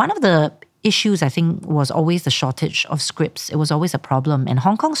 And one of the issues, I think, was always the shortage of scripts. It was always a problem. And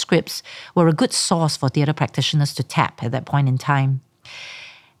Hong Kong scripts were a good source for theatre practitioners to tap at that point in time.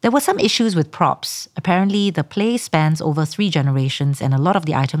 There were some issues with props. Apparently, the play spans over 3 generations, and a lot of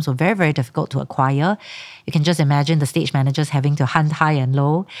the items were very, very difficult to acquire. You can just imagine the stage managers having to hunt high and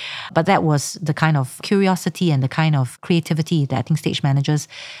low. But that was the kind of curiosity and the kind of creativity that I think stage managers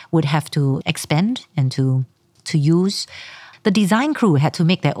would have to expend and to use. The design crew had to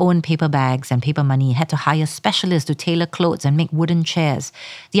make their own paper bags and paper money, had to hire specialists to tailor clothes and make wooden chairs.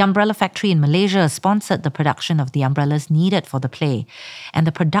 The umbrella factory in Malaysia sponsored the production of the umbrellas needed for the play. And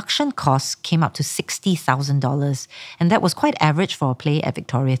the production costs came up to $60,000. And that was quite average for a play at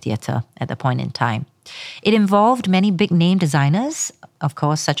Victoria Theatre at the point in time. It involved many big-name designers, of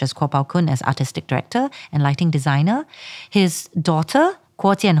course, such as Kuo Bao Kun as artistic director and lighting designer, his daughter,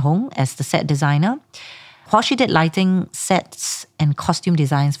 Kuo Jian Hong, as the set designer. While she did lighting, sets, and costume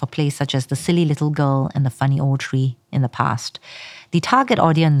designs for plays such as The Silly Little Girl and The Funny Old Tree in the past. The target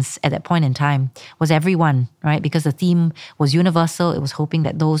audience at that point in time was everyone, right? Because the theme was universal. It was hoping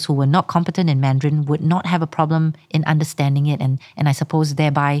that those who were not competent in Mandarin would not have a problem in understanding it, and I suppose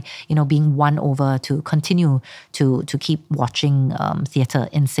thereby, being won over to continue to keep watching theatre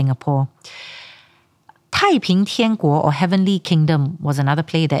in Singapore. 太平天国, or Heavenly Kingdom, was another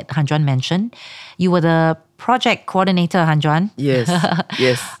play that Han Juan mentioned. You were the project coordinator, Han Juan. Yes.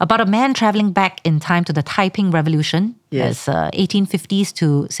 About a man traveling back in time to the Taiping Revolution. Yes. 1850s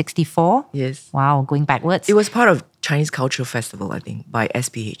to 64. Yes. Wow, going backwards. It was part of Chinese Cultural Festival, I think, by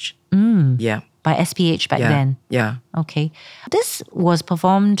SPH. Yeah. By SPH back then. Yeah. Okay. This was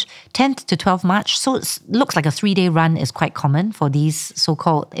performed 10th to 12th March. So it looks like a 3-day run is quite common for these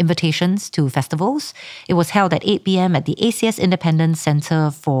so-called invitations to festivals. It was held at 8 p.m. at the ACS Independence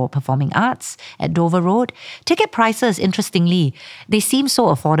Centre for Performing Arts at Dover Road. Ticket prices, interestingly, they seem so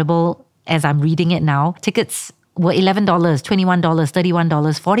affordable as I'm reading it now. Tickets were $11, $21, $31,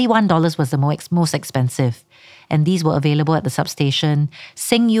 $41 was the most expensive. And these were available at the Substation,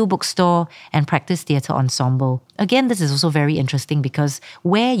 Sing Yu Bookstore, and Practice Theatre Ensemble. Again, this is also very interesting because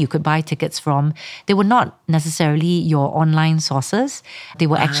where you could buy tickets from, they were not necessarily your online sources. They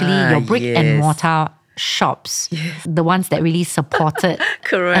were actually your brick and mortar shops, the ones that really supported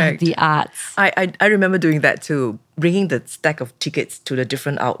Correct. the arts. I remember doing that too, bringing the stack of tickets to the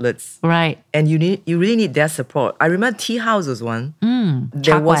different outlets. Right. And you really need their support. I remember Tea House was one.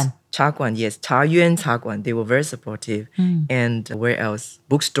 There was Cha Guan, yes. Cha Yuan, Cha Guan. They were very supportive. And where else?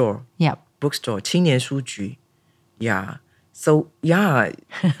 Bookstore. Yep. Bookstore. 青年书局. Yeah. So yeah,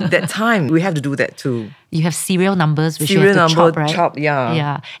 that time we have to do that too. You have serial numbers which Serial you have to number, chop, right? chop, yeah.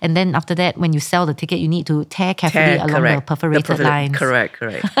 Yeah. And then after that, when you sell the ticket, you need to tear carefully along the perforated lines. Correct.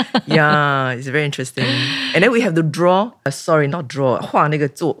 Yeah, it's very interesting. And then we have to draw, not draw, 画那个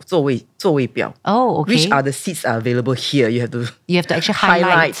座位表. Oh, okay. Which are the seats are available here. You have to actually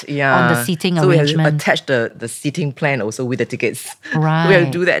highlight on the seating so arrangement. So we have to attach the seating plan also with the tickets. Right. We have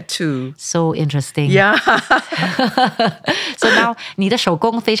to do that too. So interesting. Yeah. So now, 你的手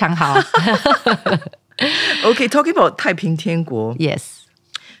工非常好. Okay, talking about 太平天国. Yes.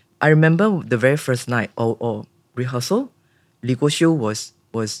 I remember the very first night or rehearsal, Li Guoxiu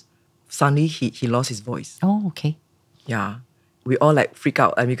was suddenly he lost his voice. Oh, okay. Yeah. We all like freak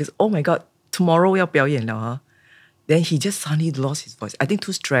out because, oh my God, tomorrow 要表演了 huh? Then he just suddenly lost his voice. I think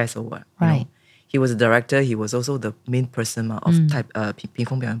too stressed or what. Right. You know? He was a director. He was also the main person of 屏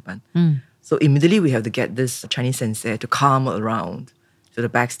风表演班. So immediately we have to get this Chinese sensei to come around to the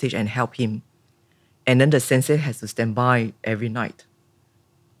backstage and help him. And then the sensei has to stand by every night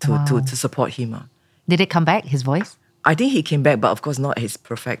to support him. Did it come back, his voice? I think he came back, but of course not his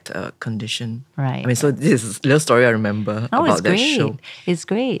perfect condition. Right. I mean, so this is a little story I remember about that show. It's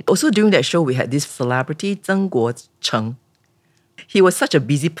great. Also during that show, we had this celebrity, Zheng Guocheng. He was such a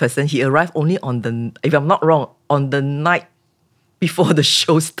busy person. He arrived only if I'm not wrong, on the night before the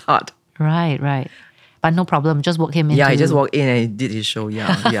show started. Right. But no problem, just walk him in. Yeah, he just walked in and he did his show.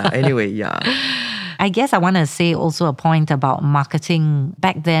 Yeah. Anyway, yeah. I guess I want to say also a point about marketing.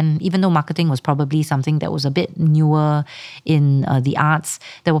 Back then, even though marketing was probably something that was a bit newer in the arts,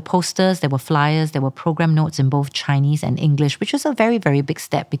 there were posters, there were flyers, there were program notes in both Chinese and English, which was a very, very big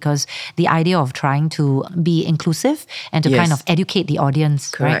step because the idea of trying to be inclusive and to kind of educate the audience,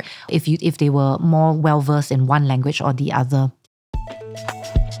 correct, right? If they were more well-versed in one language or the other.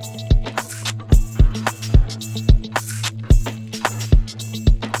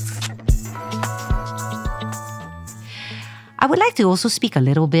 I would like to also speak a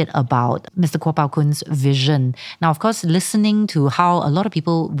little bit about Mr. Kuo Pao Kun's vision. Now, of course, listening to how a lot of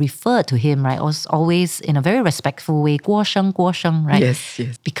people referred to him, right, was always in a very respectful way, Guo Sheng, right? Yes.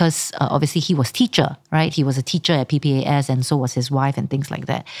 Because obviously he was teacher, right? He was a teacher at PPAS and so was his wife and things like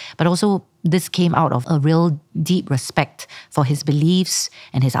that. But also this came out of a real deep respect for his beliefs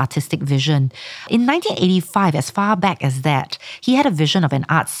and his artistic vision. In 1985, as far back as that, he had a vision of an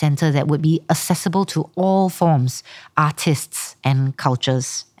arts center that would be accessible to all forms, artists and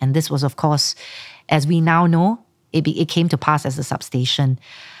cultures. And this was, of course, as we now know, it came to pass as the Substation.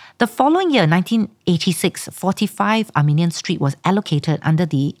 The following year, 1986, 45 Armenian Street was allocated under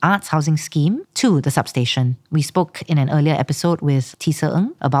the Arts Housing Scheme to the Substation. We spoke in an earlier episode with Tisa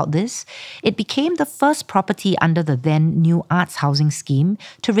Ng about this. It became the first property under the then new Arts Housing Scheme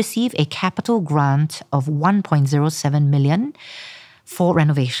to receive a capital grant of 1.07 million for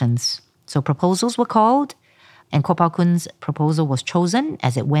renovations. So proposals were called, and Kuo Pao Kun's proposal was chosen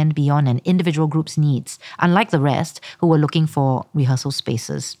as it went beyond an individual group's needs, unlike the rest who were looking for rehearsal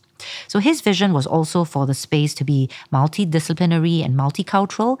spaces. So his vision was also for the space to be multidisciplinary and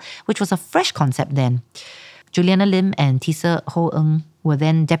multicultural, which was a fresh concept then. Juliana Lim and Tisa Ho Ng were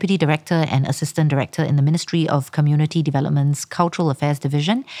then Deputy Director and Assistant Director in the Ministry of Community Development's Cultural Affairs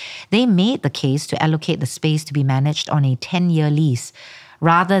Division. They made the case to allocate the space to be managed on a 10-year lease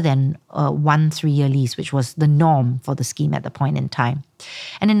rather than a 3-year lease, which was the norm for the scheme at the point in time.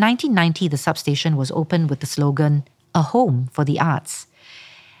 And in 1990, the Substation was opened with the slogan, "A Home for the Arts."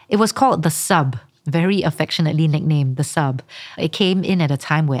 It was called the Sub, very affectionately nicknamed the Sub. It came in at a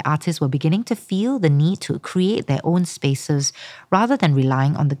time where artists were beginning to feel the need to create their own spaces rather than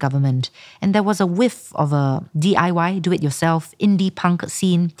relying on the government. And there was a whiff of a DIY, do-it-yourself, indie punk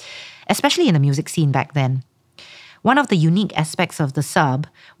scene, especially in the music scene back then. One of the unique aspects of the Sub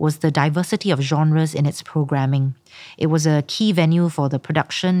was the diversity of genres in its programming. It was a key venue for the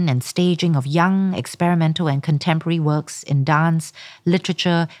production and staging of young, experimental and contemporary works in dance,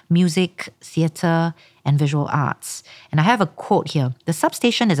 literature, music, theatre, and visual arts. And I have a quote here. "The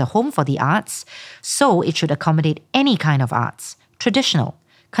Substation is a home for the arts, so it should accommodate any kind of arts, traditional,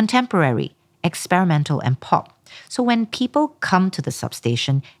 contemporary, experimental, and pop. So when people come to the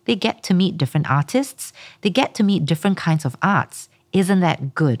Substation, they get to meet different artists, they get to meet different kinds of arts. Isn't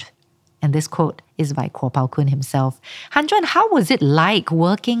that good?" And this quote is by Kuo Pao Kun himself. Han Juan, how was it like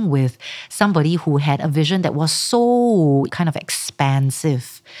working with somebody who had a vision that was so kind of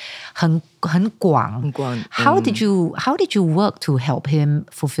expansive, 很广? 很广, How did you work to help him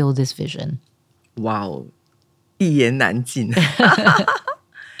fulfill this vision? Wow, 一言难尽.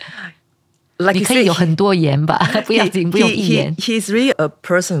 Like 你可以有很多言吧，不要紧，不用一言。He's really a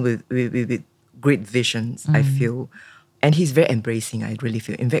person with great visions, I feel. And he's very embracing, I really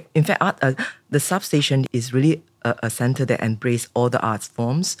feel. In fact, the Substation is really a center that embraces all the arts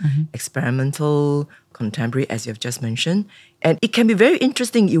forms, experimental, contemporary, as you've just mentioned. And it can be very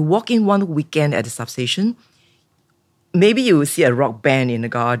interesting. You walk in one weekend at the Substation, maybe you will see a rock band in the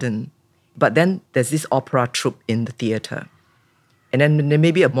garden, but then there's this opera troupe in the theater. And then there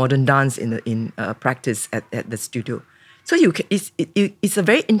may be a modern dance in practice at the studio. So it's a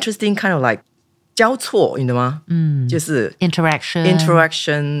very interesting kind of like 交错, 你懂吗? 就是 interaction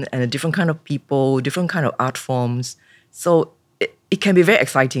and a different kind of people, different kind of art forms. So it can be very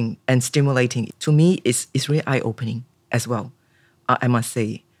exciting and stimulating. To me, it's really eye-opening as well, I must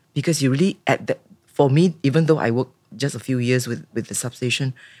say. Because you really, for me, even though I worked just a few years with the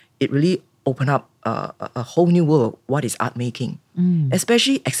Substation, it really opened up a whole new world of what is art making,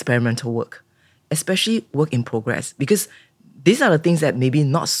 especially experimental work, especially work in progress. Because these are the things that maybe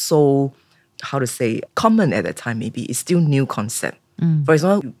not so, how to say, common at that time, maybe. It's still new concept. For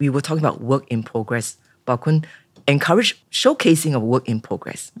example, we were talking about work in progress. Pao Kun encouraged showcasing of work in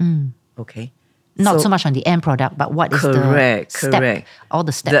progress. Okay. Not so much on the end product, but what is the step, all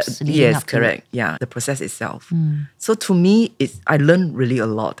the steps leading up to it. Yeah, the process itself. So to me, I learned really a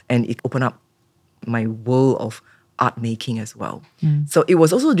lot, and it opened up my world of art making as well. So it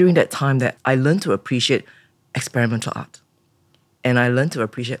was also during that time that I learned to appreciate experimental art. And I learned to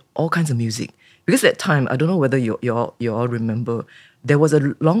appreciate all kinds of music. Because at that time, I don't know whether you all remember, there was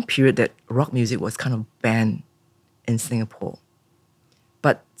a long period that rock music was kind of banned in Singapore.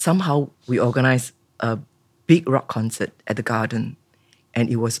 But somehow we organized a big rock concert at the garden, and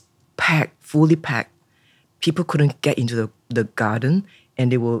it was packed, fully packed. People couldn't get into the garden,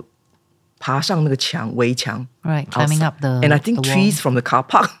 and they were 爬上那个墙, 围墙. Right, climbing up the And I think trees from the car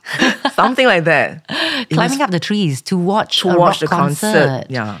park, something like that. Climbing up the trees to watch the concert.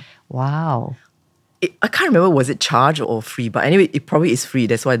 Yeah. Wow. I can't remember, was it charged or free? But anyway, it probably is free.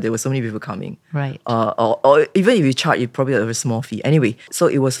 That's why there were so many people coming. Right. Or even if you charge, it probably a very small fee. Anyway, so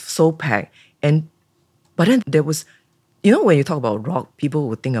it was so packed. But then there was, when you talk about rock, people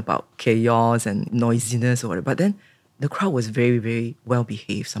would think about chaos and noisiness or whatever. But then the crowd was very, very well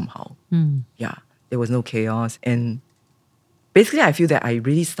behaved somehow. Yeah, there was no chaos. And basically, I feel that I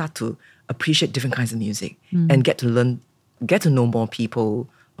really start to appreciate different kinds of music and get to know more people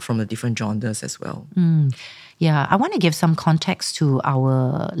from the different genres as well. Yeah, I want to give some context to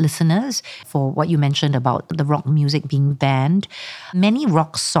our listeners for what you mentioned about the rock music being banned. Many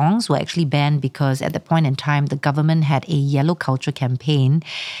rock songs were actually banned because at that point in time, the government had a yellow culture campaign.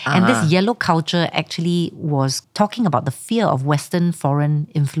 And this yellow culture actually was talking about the fear of Western foreign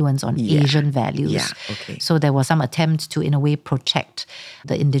influence on Asian values. Yeah, okay. So there was some attempt to, in a way, protect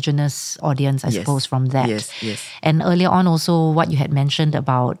the indigenous audience, I suppose, from that. Yes. And earlier on also, what you had mentioned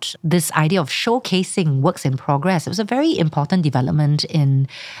about this idea of showcasing works in progress. It was a very important development in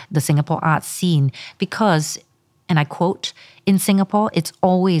the Singapore art scene because, and I quote, in Singapore, it's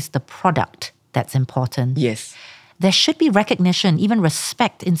always the product that's important. Yes. There should be recognition, even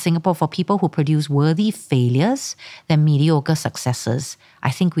respect in Singapore for people who produce worthy failures than mediocre successes. I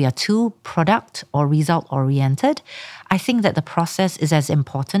think we are too product or result oriented. I think that the process is as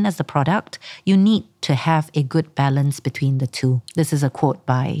important as the product. You need to have a good balance between the two. This is a quote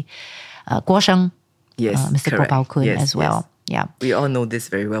by Guo Sheng, Mr. Kuo Pao Kun as well. Yeah. We all know this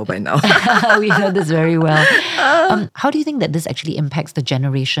very well by now. We know this very well. How do you think that this actually impacts the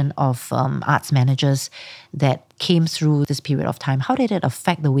generation of arts managers that came through this period of time? How did it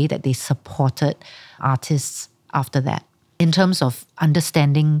affect the way that they supported artists after that? In terms of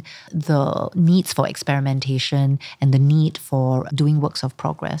understanding the needs for experimentation and the need for doing works of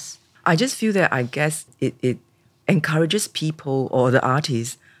progress? I just feel that I guess it encourages people or the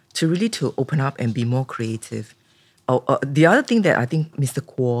artists to really to open up and be more creative. The other thing that I think Mr.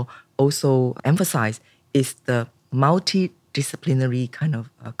 Kuo also emphasized is the multidisciplinary kind of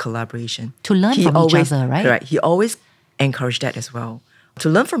collaboration. To learn from each other, right? Correct. He always encouraged that as well. To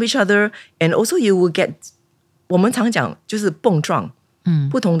learn from each other, and also you will get, 我们常讲就是碰撞，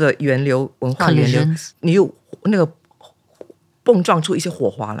不同的源流文化源流，你有那个碰撞出一些火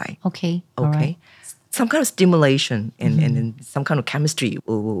花来。Okay. Some kind of stimulation and some kind of chemistry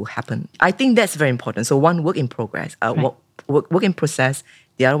will happen. I think that's very important. So one, work in progress, work in process.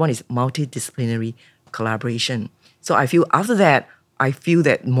 The other one is multidisciplinary collaboration. So I feel after that,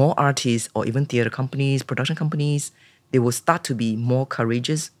 more artists or even theatre companies, production companies, they will start to be more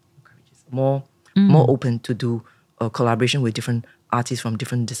courageous, more open to do collaboration with different artists from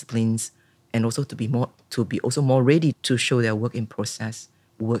different disciplines, and also to be also more ready to show their work in process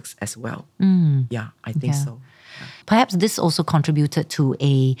works as well. Yeah, I think so. Perhaps this also contributed to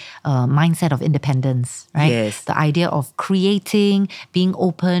a mindset of independence, right? Yes. The idea of creating, being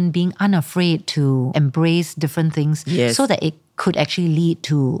open, being unafraid to embrace different things so that it could actually lead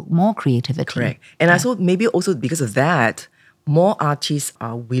to more creativity. Correct. And also maybe also because of that, more artists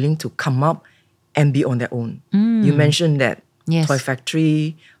are willing to come up and be on their own. You mentioned that Toy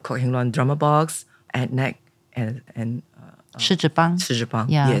Factory, Kok Heng Luan Drama Box, AdNac, and Shi Zhibang.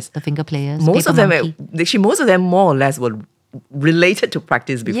 Yes. The finger players. Most of them more or less were related to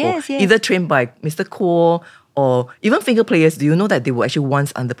practice before. Yes. Either trained by Mr. Kuo or even finger players. Do you know that they were actually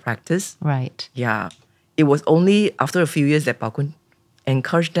once under practice? Right. Yeah. It was only after a few years that Pao Kun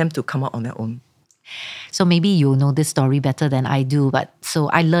encouraged them to come out on their own. So maybe you know this story better than I do, but so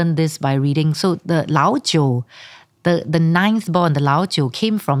I learned this by reading. So the Lao Jiu, the ninth born, the Lao Jiu,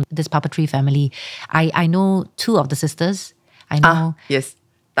 came from this puppetry family. I know two of the sisters. I know yes.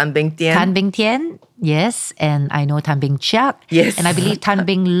 Tan Bing Tian. Tan Bing Tian, yes. And I know Tan Bing Chiak. Yes. And I believe Tan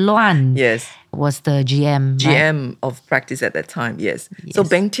Bing Luan was the GM. GM of practice at that time, yes. So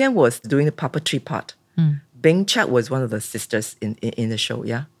Bing Tian was doing the puppetry part. Bing Chiak was one of the sisters in the show,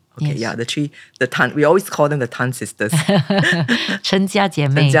 yeah? Okay, yeah, the Tan, we always call them the Tan sisters. 陈家姐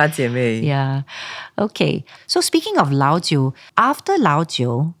妹. 陈家姐妹. Yeah. Okay. So speaking of Lao Jiu, after Lao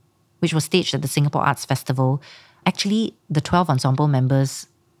Jiu, which was staged at the Singapore Arts Festival, actually the 12 ensemble members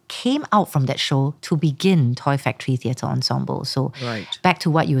came out from that show to begin Toy Factory Theatre Ensemble. So back to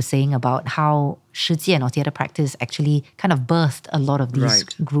what you were saying about how Shijian or theatre practice actually kind of birthed a lot of these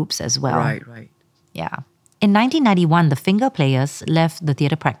groups as well. Right. Yeah. In 1991, the finger players left the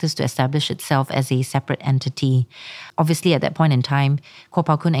theatre practice to establish itself as a separate entity. Obviously, at that point in time, Koh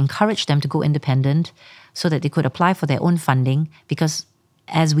Pao Kun encouraged them to go independent so that they could apply for their own funding because,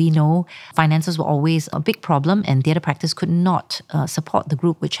 as we know, finances were always a big problem and theatre practice could not support the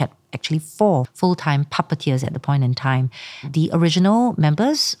group, which had actually 4 full-time puppeteers at the point in time. The original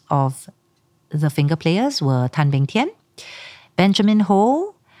members of the finger players were Tan Bing Tian, Benjamin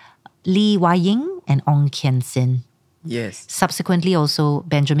Ho, Lee Wai Ying, and Ong Kian Sin. Yes. Subsequently, also,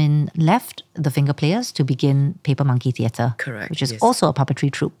 Benjamin left the finger players to begin Paper Monkey Theatre. Correct. Which is also a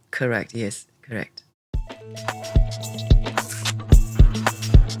puppetry troupe. Correct, yes, correct.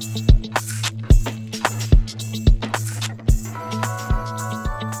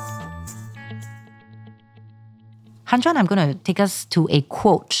 Han Juan, I'm going to take us to a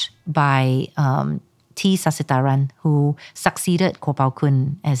quote by T. Sasitaran, who succeeded Koh Pao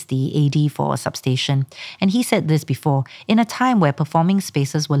Kun as the AD for Substation. And he said this before: in a time where performing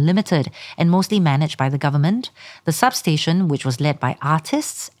spaces were limited and mostly managed by the government, the Substation, which was led by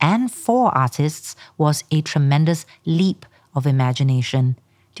artists and for artists, was a tremendous leap of imagination.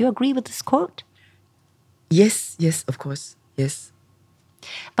 Do you agree with this quote? Yes, of course, yes.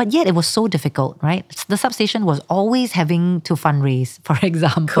 But yet it was so difficult, right? The Substation was always having to fundraise, for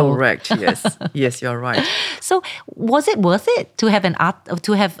example. Correct, yes. Yes, you're right. So was it worth it to have an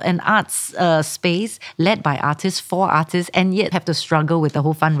arts space led by artists, for artists, and yet have to struggle with the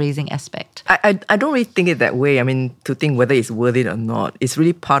whole fundraising aspect? I don't really think it that way. I mean, to think whether it's worth it or not, it's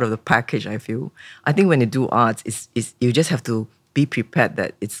really part of the package, I feel. I think when you do arts, it's you just have to be prepared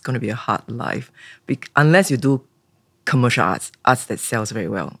that it's going to be a hard life. Unless you do commercial arts that sells very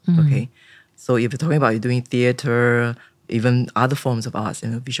well, okay? So if you're talking about doing theatre, even other forms of arts,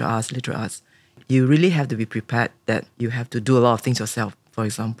 visual arts, literary arts, you really have to be prepared that you have to do a lot of things yourself. For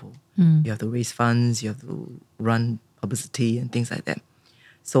example, you have to raise funds, you have to run publicity and things like that.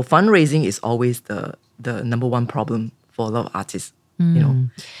 So fundraising is always the number one problem for a lot of artists,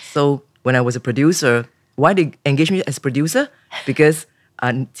 So when I was a producer, why they engage me as producer? Because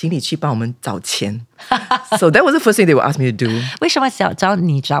请你去帮我们找钱. So that was the first thing they would ask me to do. 为什么找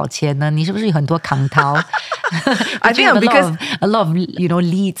你找钱呢？你是不是有很多扛头? I think because a lot of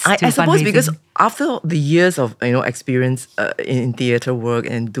leads. I suppose because after the years of experience in theatre work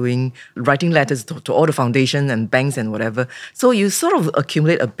and writing letters to all the foundations and banks and whatever, so you sort of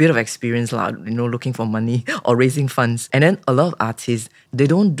accumulate a bit of experience, looking for money or raising funds. And then a lot of artists, they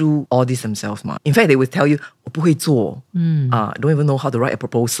don't do all this themselves. In fact, they would tell you, 我不会做, don't even know how to write a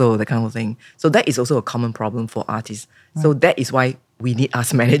proposal, that kind of thing. So that is also a common problem for artists. Right. So that is why we need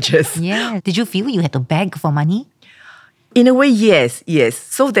arts managers. Yeah. Did you feel you had to beg for money? In a way, yes.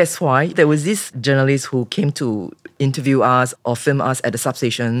 So that's why there was this journalist who came to interview us or film us at the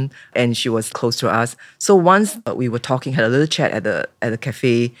Substation, and she was close to us. So once we were talking, had a little chat at the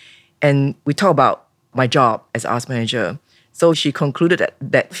cafe, and we talked about my job as arts manager. So she concluded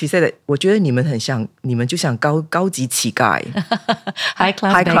that she said that 我觉得你们就像高级乞丐 high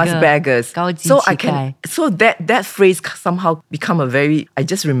class beggars. 高级 So 乞 I 丐 can so that phrase somehow become a very I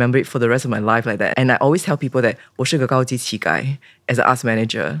just remember it for the rest of my life like that. And I always tell people that 我是个高级乞丐 as an arts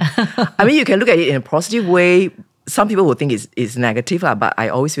manager. I mean, you can look at it in a positive way. Some people will think it's negative, but I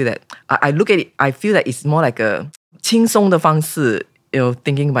always feel that I look at it, I feel that it's more like a 轻松的方式,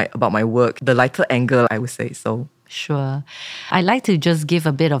 thinking about my work, the lighter angle, I would say. So Sure. I'd like to just give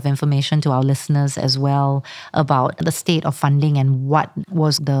a bit of information to our listeners as well about the state of funding and what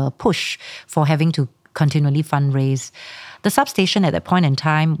was the push for having to continually fundraise. The Substation at that point in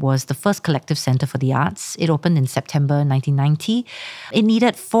time was the first collective center for the arts. It opened in September 1990. It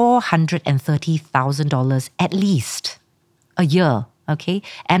needed $430,000 at least a year, okay,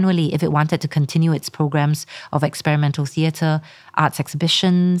 annually if it wanted to continue its programs of experimental theatre, arts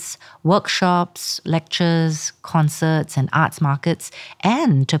exhibitions, workshops, lectures, concerts, and arts markets,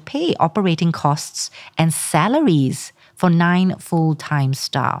 and to pay operating costs and salaries for 9 full-time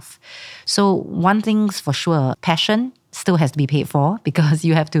staff. So one thing's for sure, passion still has to be paid for because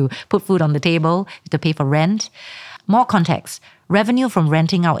you have to put food on the table, you have to pay for rent. More context. Revenue from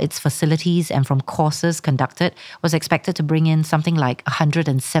renting out its facilities and from courses conducted was expected to bring in something like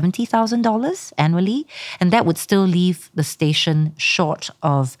 $170,000 annually, and that would still leave the station short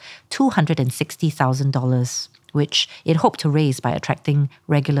of $260,000, which it hoped to raise by attracting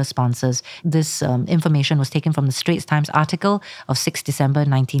regular sponsors. This information was taken from the Straits Times article of 6 December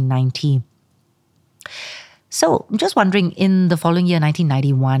 1990. So I'm just wondering, in the following year,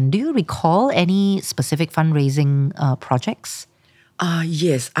 1991, do you recall any specific fundraising projects?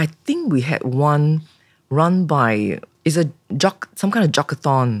 Yes, I think we had one run by, some kind of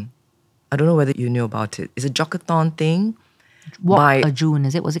jockathon. I don't know whether you knew about it. It's a jockathon thing. Walk a June,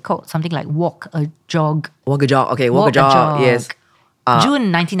 is it? Was it called something like Walk a Jog? Walk a Jog, okay, Walk a Jog, yes.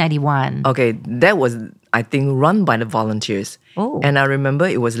 June 1991. Okay, that was, I think, run by the volunteers. Oh. And I remember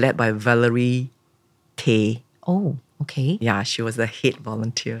it was led by Valerie Tay. Oh, okay. Yeah, she was the head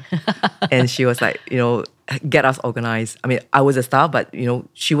volunteer. And she was like, get us organized. I mean, I was a staff, but,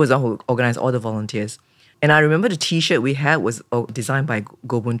 she was the one who organized all the volunteers. And I remember the T-shirt we had was designed by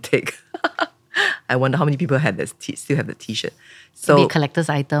Goh Boon Teck. I wonder how many people had this still have the T-shirt. So Maybe a collector's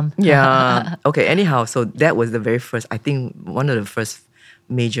item. Yeah. Okay, anyhow, so that was the very first, I think, one of the first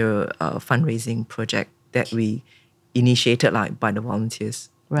major fundraising project that we initiated by the volunteers.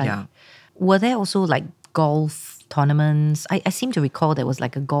 Right. Yeah. Were there also like golf tournaments? I seem to recall there was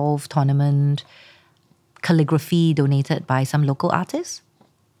like a golf tournament, calligraphy donated by some local artists.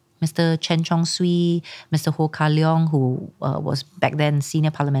 Mr. Chen Chong Sui, Mr. Ho Ka Leong, who was back then Senior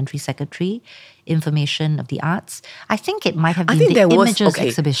Parliamentary Secretary, Information of the Arts. I think it might have been the Images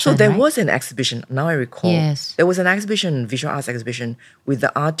exhibition. So there right? was an exhibition, now I recall. Yes. There was an exhibition, visual arts exhibition, with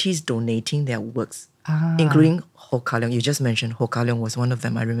the artists donating their works, including Ho Ka Leong. You just mentioned Ho Ka Leong was one of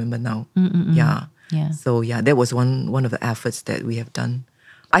them, I remember now. Yeah. So that was one of the efforts that we have done.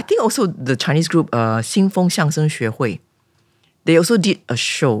 I think also the Chinese group, 新风相声学会, they also did a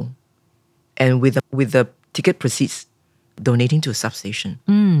show, and with the ticket proceeds donating to a Substation.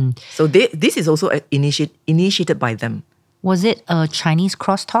 So this is also initiated by them. Was it a Chinese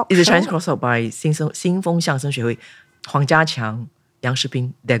crosstalk It's a show? Chinese crosstalk by 新风相声学会, 黄家强, Yang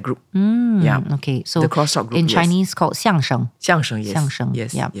Shiping, their group. Yeah. Okay, so the crosstalk group, in yes. Chinese called 相声. 相声, yes. 相声,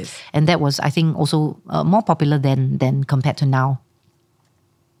 yes, yeah. yes. And that was, I think, also more popular than compared to now.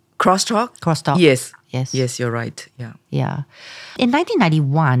 Crosstalk? Crosstalk. Yes. Yes. Yes, you're right. Yeah. Yeah. In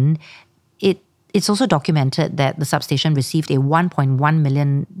 1991, it's also documented that the Substation received a $1.1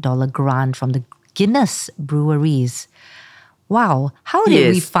 million grant from the Guinness breweries. Wow. How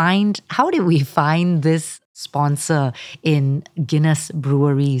did we find this sponsor in Guinness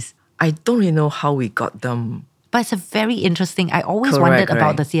breweries? I don't really know how we got them. But it's a very interesting, I always wondered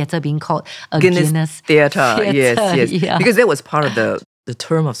about the theatre being called a Guinness Theatre. Yes. Yeah. Because that was part of the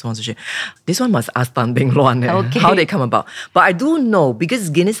term of sponsorship. This one must ask Tan Bing Luan how they come about. But I do know, because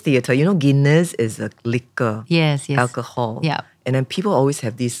Guinness Theatre, Guinness is a liquor. Yes. Alcohol. Yeah. And then people always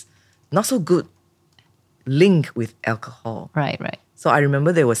have this not so good link with alcohol. Right. So I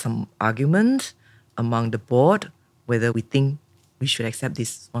remember there was some argument among the board whether we think we should accept this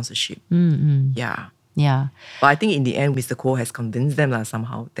sponsorship. Yeah. But I think in the end, Mr. Koh has convinced them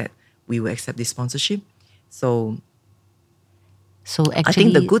somehow that we will accept this sponsorship. So So I actually,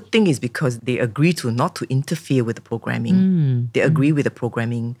 think the good thing is because they agree to not to interfere with the programming. They agree with the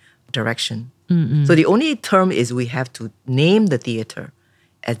programming direction. So the only term is we have to name the theatre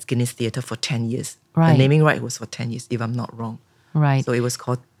as Guinness Theatre for 10 years. The Right. naming right was for 10 years, if I'm not wrong. Right. So it was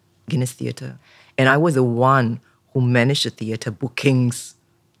called Guinness Theatre. And I was the one who managed the theatre bookings.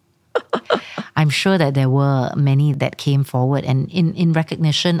 I'm sure that there were many that came forward, and in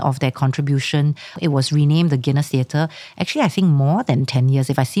recognition of their contribution, it was renamed the Guinness Theatre. Actually, I think more than 10 years,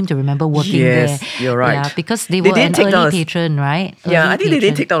 if I seem to remember working Yes, there. you're right. Yeah, because they They were didn't an take down early a- patron, right? Yeah, Early I think they didn't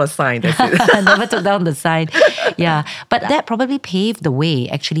patron. take down a sign. That's it. Never took down the sign. Yeah. But that probably paved the way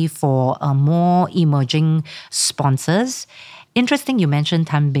actually for more emerging sponsors. Interesting, you mentioned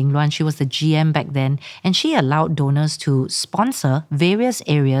Tan Bing Luan. She was the GM back then, and she allowed donors to sponsor various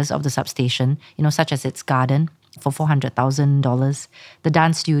areas of the substation, such as its garden for $400,000, the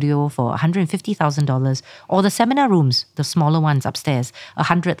dance studio for $150,000, or the seminar rooms, the smaller ones upstairs,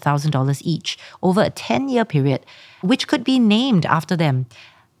 $100,000 each over a 10-year period, which could be named after them.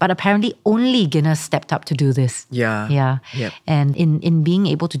 But apparently only Guinness stepped up to do this. Yeah. Yeah. Yep. And in being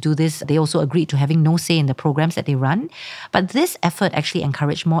able to do this, they also agreed to having no say in the programs that they run. But this effort actually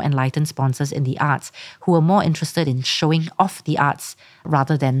encouraged more enlightened sponsors in the arts who were more interested in showing off the arts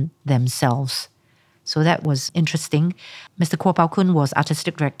rather than themselves. So that was interesting. Mr. Kuo Pao Kun was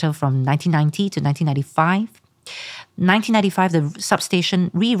artistic director from 1990 to 1995. 1995, the Substation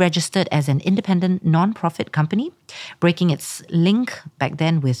re-registered as an independent non-profit company, breaking its link back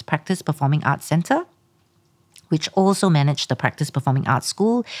then with Practice Performing Arts Centre, which also managed the Practice Performing Arts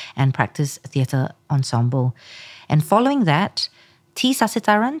School and Practice Theatre Ensemble. And following that, T.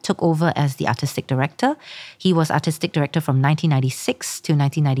 Sasitharan took over as the artistic director. He was artistic director from 1996 to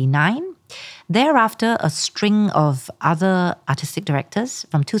 1999. Thereafter, a string of other artistic directors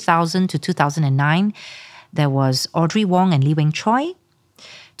from 2000 to 2009. There was Audrey Wong and Lee Weng Choi.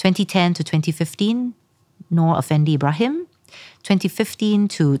 2010 to 2015, Noor Effendi Ibrahim. 2015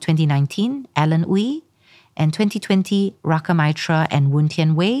 to 2019, Alan Ooi. And 2020, Raka Maitra and Woon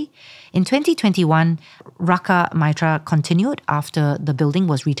Tien Wei. In 2021, Raka Maitra continued after the building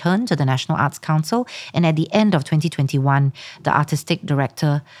was returned to the National Arts Council. And at the end of 2021, the artistic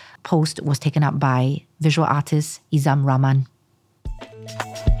director post was taken up by visual artist Izam Rahman.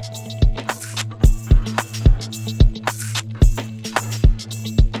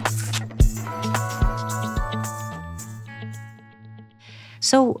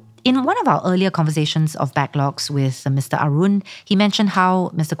 So, in one of our earlier conversations of backlogs with Mr. Arun, he mentioned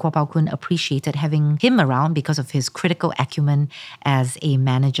how Mr. Kuo Pao Kun appreciated having him around because of his critical acumen as a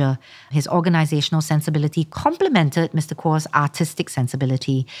manager. His organizational sensibility complemented Mr. Kuo's artistic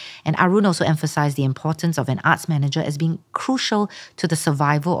sensibility. And Arun also emphasized the importance of an arts manager as being crucial to the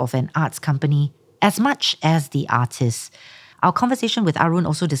survival of an arts company as much as the artist. Our conversation with Arun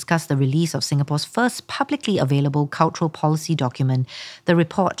also discussed the release of Singapore's first publicly available cultural policy document, the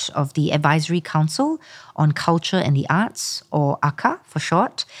report of the Advisory Council on Culture and the Arts, or ACA for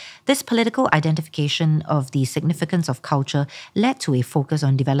short. This political identification of the significance of culture led to a focus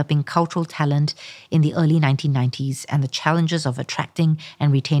on developing cultural talent in the early 1990s, and the challenges of attracting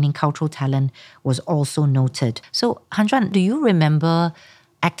and retaining cultural talent was also noted. So, Han Juan, do you remember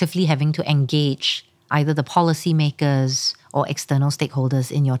actively having to engage either the policymakers or external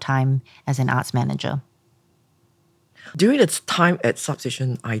stakeholders in your time as an arts manager? During the time at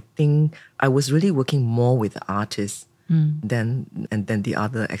Substation, I think I was really working more with the artists than the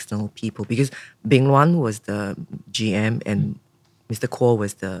other external people, because Bing Luan was the GM and Mr. Kuo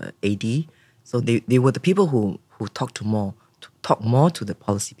was the AD. So they were the people who talk more to the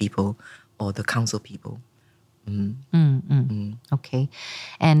policy people or the council people. Okay.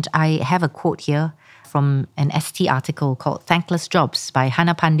 And I have a quote here from an ST article called Thankless Jobs by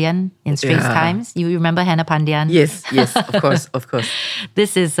Hannah Pandian in Straits Times. You remember Hannah Pandian? Yes, of course.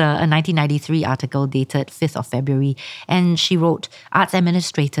 This is a 1993 article dated 5th of February. And she wrote, arts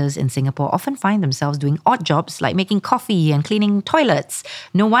administrators in Singapore often find themselves doing odd jobs like making coffee and cleaning toilets.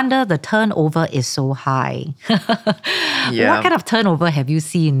 No wonder the turnover is so high. What kind of turnover have you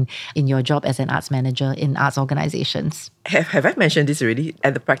seen in your job as an arts manager in arts organizations? Have I mentioned this already?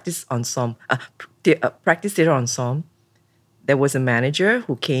 At the practice ensemble, practice theatre ensemble, there was a manager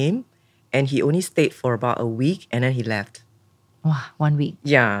who came and he only stayed for about a week and then he left. Wow, 1 week.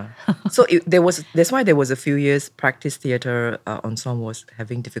 Yeah. So that's why there was a few years practice theatre ensemble was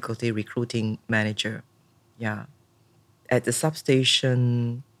having difficulty recruiting manager. Yeah. At the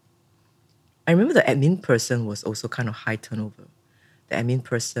Substation, I remember the admin person was also kind of high turnover. The admin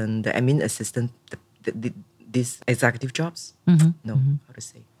person, the admin assistant, these executive jobs. How to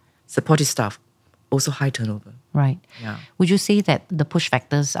say? Supportive staff. also high turnover. Right. Yeah. Would you say that the push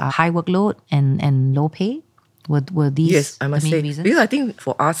factors are high workload and low pay? Were these Yes, I must the main say, reasons? because I think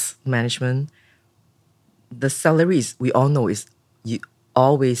for arts management, the salaries we all know is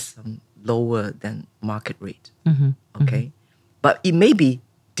always lower than market rate. Okay, but it may be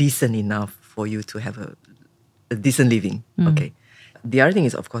decent enough for you to have a decent living. Okay, the other thing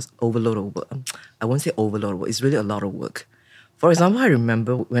is of course overload of work. I won't say overload of work. It's really a lot of work. For example, I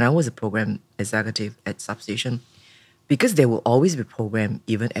remember when I was a program executive at Substation, because there will always be program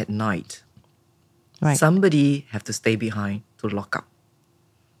even at night. Right. Somebody have to stay behind to lock up.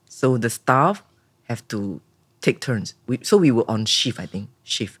 So the staff have to take turns. So we were on shift,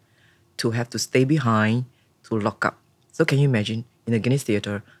 to have to stay behind to lock up. So can you imagine, in the Guinness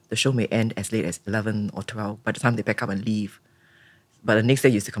Theatre, the show may end as late as 11 or 12 by the time they pack up and leave. But the next day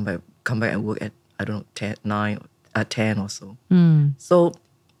you used to come back and work at, 10 or so. So,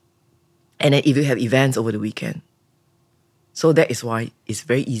 and then if you have events over the weekend. So that is why it's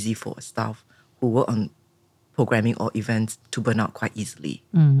very easy for staff who work on programming or events to burn out quite easily.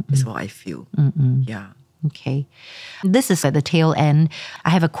 Is what I feel. Yeah. Okay. This is at the tail end. I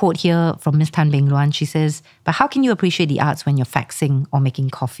have a quote here from Miss Tan Beng Luan. She says, "But how can you appreciate the arts when you're faxing or making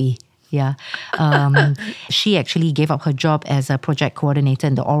coffee?" Yeah. She actually gave up her job as a project coordinator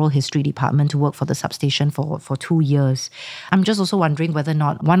in the oral history department to work for the Substation for 2 years. I'm just also wondering whether or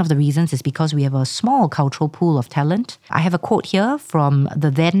not one of the reasons is because we have a small cultural pool of talent. I have a quote here from the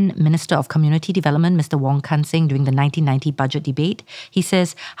then Minister of Community Development, Mr. Wong Han Juan, during the 1990 budget debate. He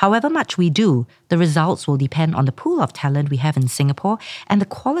says, "However much we do, the results will depend on the pool of talent we have in Singapore and the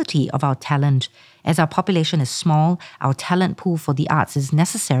quality of our talent. As our population is small, our talent pool for the arts is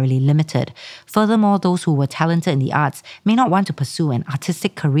necessarily limited. Furthermore, those who were talented in the arts may not want to pursue an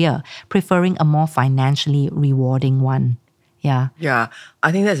artistic career, preferring a more financially rewarding one." Yeah. Yeah,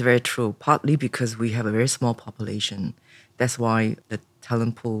 I think that's very true. Partly because we have a very small population. That's why the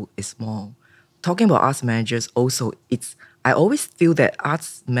talent pool is small. Talking about arts managers also, I always feel that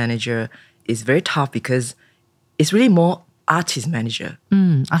arts manager is very tough because it's really more artist manager.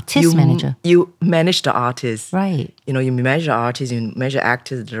 Manager. You manage the artist. Right. You manage the artist, you manage the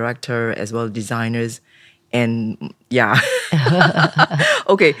actors, the director, as well as designers. And yeah.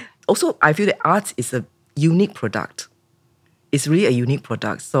 Okay. Also, I feel that arts is a unique product. It's really a unique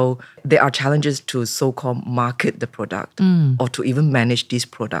product. So there are challenges to so-called market the product or to even manage this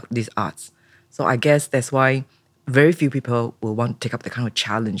product, these arts. So I guess that's why very few people will want to take up the kind of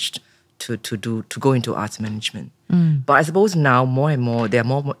challenge to go into arts management. But I suppose now more and more, there are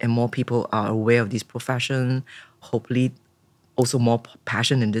more and more people are aware of this profession, hopefully also more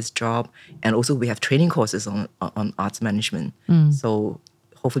passion in this job. And also we have training courses on arts management. So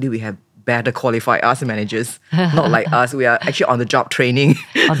hopefully we have better qualified arts managers, not like us. We are actually on the job training.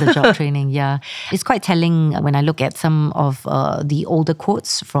 On the job training, yeah. It's quite telling when I look at some of the older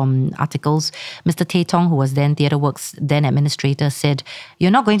quotes from articles. Mr. Tay Tong, who was then TheatreWorks' then administrator, said, "You're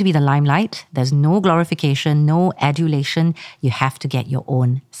not going to be the limelight. There's no glorification, no adulation. You have to get your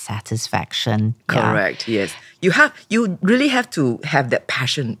own satisfaction." Correct, yes. You really have to have that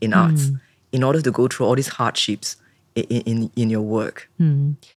passion in arts in order to go through all these hardships in your work.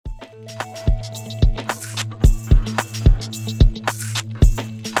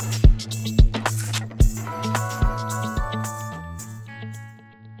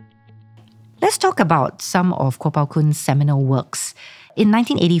 Let's talk about some of Kuo Pao Kun's seminal works. In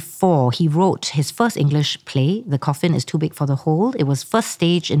 1984, he wrote his first English play, The Coffin is Too Big for the Hole. It was first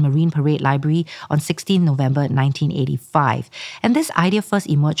staged in Marine Parade Library on 16 November 1985. And this idea first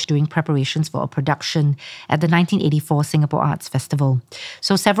emerged during preparations for a production at the 1984 Singapore Arts Festival.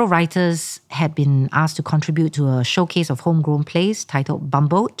 So several writers had been asked to contribute to a showcase of homegrown plays titled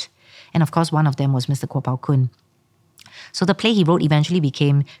Bumboat. And of course, one of them was Mr. Kuo Pao Kun. So the play he wrote eventually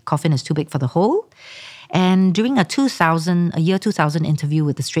became Coffin is Too Big for the Hole. And during a year 2000 interview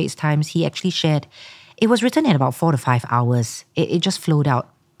with the Straits Times, he actually shared, it was written in about 4 to 5 hours. It just flowed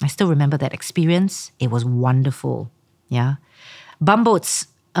out. I still remember that experience. It was wonderful. Yeah. Bumboat's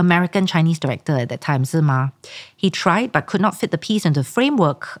American Chinese director at that time, Zima, he tried but could not fit the piece into the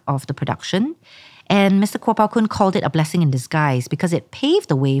framework of the production. And Mr. Kuo Pao Kun called it a blessing in disguise because it paved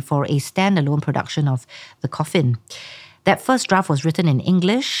the way for a standalone production of The Coffin. That first draft was written in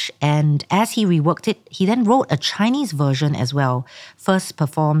English, and as he reworked it, he then wrote a Chinese version as well, first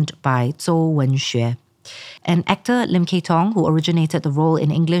performed by Zhou Wenxue. And actor Lim Kay Tong, who originated the role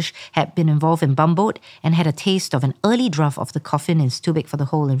in English, had been involved in Bumboat and had a taste of an early draft of The Coffin is Too Big for the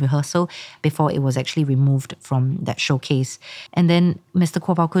Hole in rehearsal before it was actually removed from that showcase. And then Mr.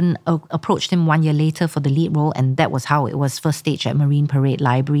 Kuo Pao Kun approached him 1 year later for the lead role, and that was how it was first staged at Marine Parade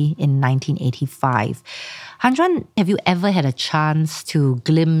Library in 1985. Han Juan, have you ever had a chance to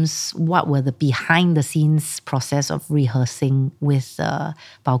glimpse what were the behind-the-scenes process of rehearsing with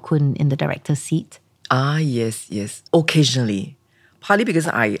Pao Kun in the director's seat? Yes. Occasionally. Partly because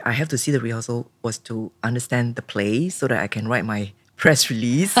I have to see the rehearsal was to understand the play so that I can write my press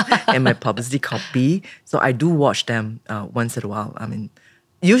release and my publicity copy. So I do watch them once in a while. I mean,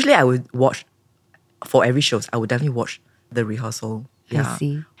 usually I would watch, for every show, I would definitely watch the rehearsal. I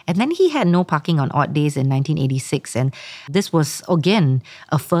see. And then he had No Parking on Odd Days in 1986. And this was, again,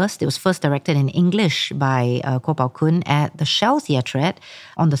 a first. It was first directed in English by Kuo Pao Kun at the Shell Theatre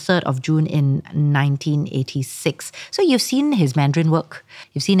on the 3rd of June in 1986. So you've seen his Mandarin work,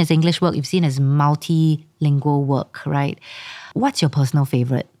 you've seen his English work, you've seen his multilingual work, right? What's your personal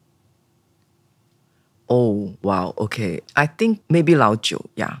favorite? Oh, wow. Okay. I think maybe Lao Jiu.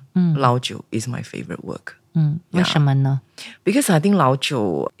 Yeah. Lao Jiu is my favorite work. 为什么呢? Because I think Lao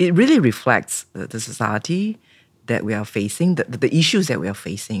Jiu, it really reflects the society that we are facing, the issues that we are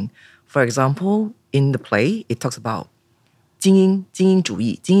facing. For example, in the play, it talks about 精英主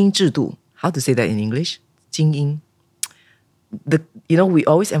义, 精英制度. How to say that in English? 精英. We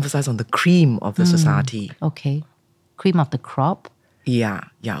always emphasize on the cream of the society. Okay. Cream of the crop. Yeah.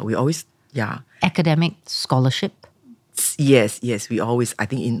 We always, Academic scholarship. Yes. We always, I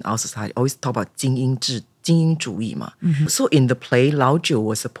think in our society, always talk about 精英主义嘛. So in the play, Lao Jiu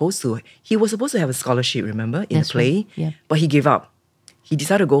was supposed to have a scholarship, remember, in the play? Right. Yeah. But he gave up. He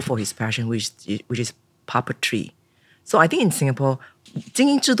decided to go for his passion, which is puppetry. So I think in Singapore, 精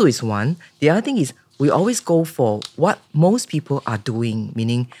英制度 is one. The other thing is we always go for what most people are doing,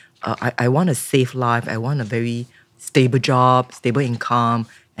 meaning I want a safe life, I want a very stable job, stable income,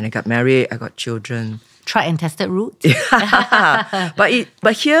 and I got married, I got children. Tried and tested route.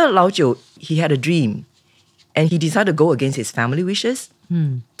 But here, Lao Jiu, he had a dream. And he decided to go against his family wishes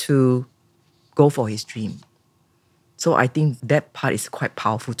to go for his dream. So I think that part is quite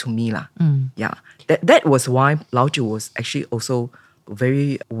powerful to me. Yeah. That was why Lao Jiu was actually also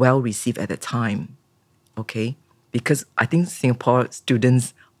very well received at the time. Okay? Because I think Singapore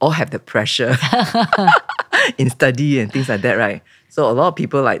students all have the pressure in study and things like that, right? So a lot of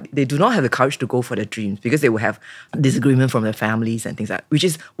people, they do not have the courage to go for their dreams because they will have disagreement from their families and things like that, which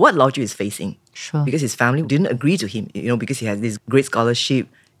is what Lao Jiu is facing. Sure. Because his family didn't agree to him, because he has this great scholarship,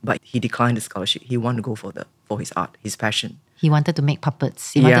 but he declined the scholarship. He wanted to go for his art, his passion. He wanted to make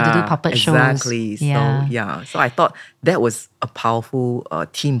puppets. He wanted to do puppet shows. Exactly. So I thought that was a powerful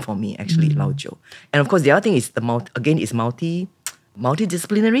theme for me, actually, Lao Jiu. And of course, the other thing is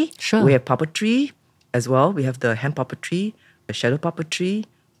multidisciplinary. Sure. We have puppetry as well. We have the hand puppetry, the shadow puppetry.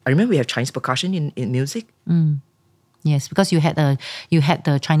 I remember we have Chinese percussion in music. Yes, because you had the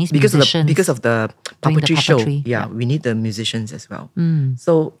Chinese musicians. Because of the puppetry show. puppetry. Yeah, we need the musicians as well.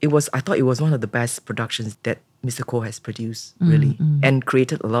 So I thought it was one of the best productions that Mr. Kuo has produced, really, and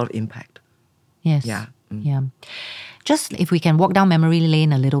created a lot of impact. Yes. Yeah. Yeah. Just if we can walk down memory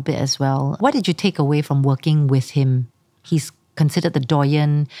lane a little bit as well, what did you take away from working with him? He's considered the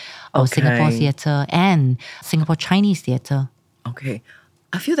doyen of Singapore theatre and Singapore Chinese theatre. Okay.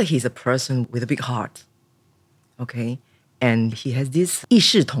 I feel that he's a person with a big heart. Okay. And he has this 一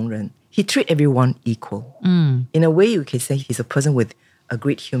视同仁. He treats everyone equal. In a way, you can say he's a person with a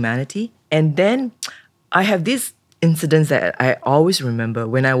great humanity. And then I have this incidents that I always remember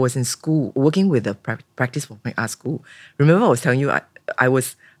when I was in school, working with the practice for my art school. Remember I was telling you, I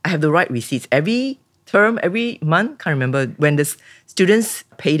have the right receipts. Every term, every month, can't remember, when the students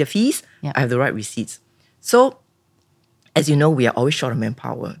pay the fees, I have the right receipts. So, as you know, we are always short of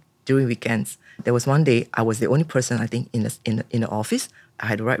manpower during weekends. There was one day, I was the only person, I think, in the office. I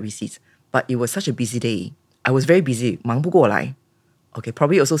had the right receipts. But it was such a busy day. I was very busy, 忙不过来. Okay,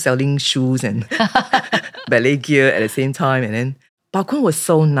 probably also selling shoes and ballet gear at the same time. And then Pao Kun was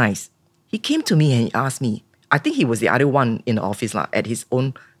so nice. He came to me and he asked me, I think he was the other one in the office at his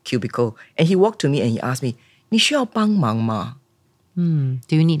own cubicle. And he walked to me and he asked me, 你需要帮忙吗?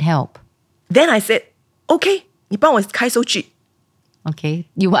 Do you need help? Then I said, okay, 你帮我开收据. Okay.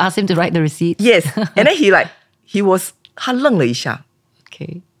 You asked him to write the receipt? Yes. And then他愣了一下.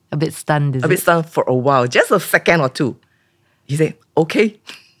 Okay. A bit stunned, A bit stunned for a while, just a second or two. He said, okay.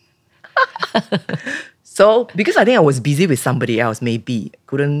 So, because I think I was busy with somebody else, maybe,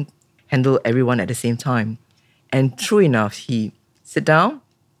 couldn't handle everyone at the same time. And true enough, he sat down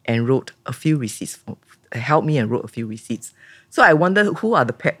and wrote a few receipts helped me and wrote a few receipts. So I wonder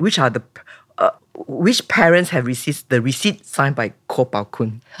which parents have received the receipt signed by Ko Pao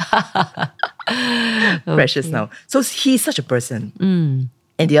Kun. Precious now. So he's such a person.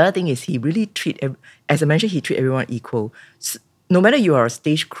 And the other thing is he really as I mentioned, he treat everyone equal. So, no matter you are a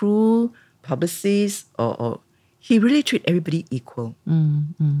stage crew, publicist, or he really treat everybody equal.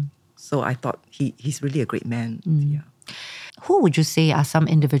 So I thought he's really a great man. Yeah. Who would you say are some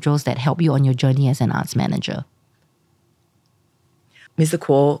individuals that help you on your journey as an arts manager? Mr.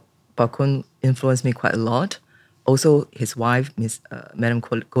 Ko Pao Kun influenced me quite a lot. Also, his wife, Madam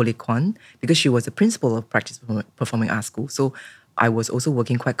Go Le Kwan, because she was the principal of Practice Performing Arts School. So I was also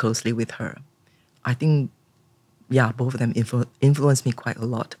working quite closely with her. I think, both of them influenced me quite a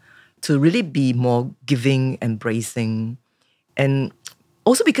lot to really be more giving, embracing. And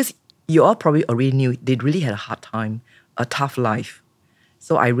also because you all probably already knew they really had a hard time, a tough life.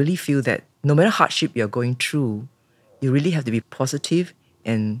 So I really feel that no matter hardship you're going through, you really have to be positive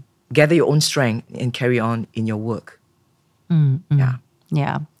and gather your own strength and carry on in your work.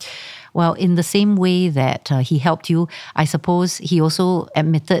 Yeah. Well, in the same way that he helped you, I suppose he also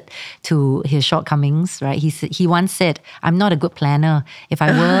admitted to his shortcomings, right? He once said, "I'm not a good planner. If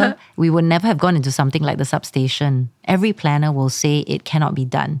I were, we would never have gone into something like the Substation. Every planner will say it cannot be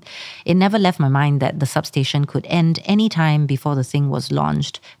done." It never left my mind that the Substation could end any time before the thing was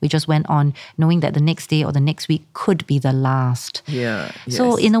launched. We just went on knowing that the next day or the next week could be the last. Yeah. Yes.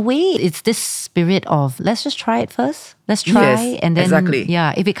 So in a way, it's this spirit of let's just try it first. Let's try, Yes, and then exactly.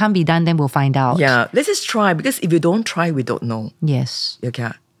 if it can't be done, then we'll find out. Yeah, let's just try, because if you don't try, we don't know. Yes. Okay.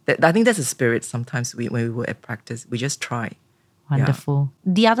 I think that's the spirit sometimes when we were at practice. We just try. Wonderful.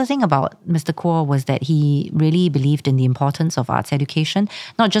 The other thing about Mr. Kuo was that he really believed in the importance of arts education,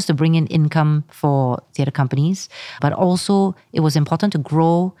 not just to bring in income for theatre companies, but also it was important to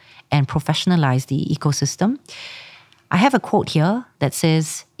grow and professionalize the ecosystem. I have a quote here that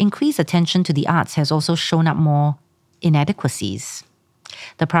says, "Increased attention to the arts has also shown up more inadequacies.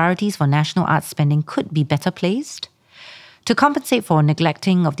 The priorities for national arts spending could be better placed. To compensate for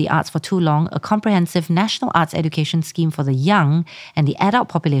neglecting of the arts for too long, a comprehensive national arts education scheme for the young and the adult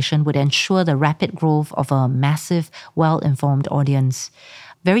population would ensure the rapid growth of a massive, well-informed audience.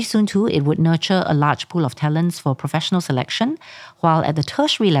 Very soon too, it would nurture a large pool of talents for professional selection, while at the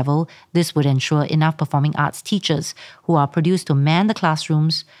tertiary level, this would ensure enough performing arts teachers who are produced to man the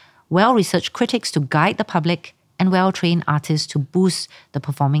classrooms, well-researched critics to guide the public, and well-trained artists to boost the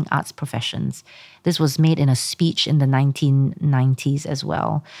performing arts professions." This was made in a speech in the 1990s as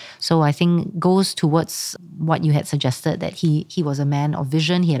well. So I think goes towards what you had suggested, that he was a man of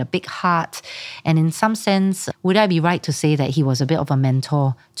vision, he had a big heart. And in some sense, would I be right to say that he was a bit of a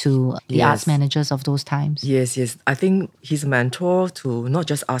mentor to the arts managers of those times? Yes. I think he's a mentor to not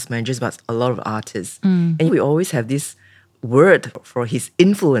just arts managers, but a lot of artists. And we always have this word for his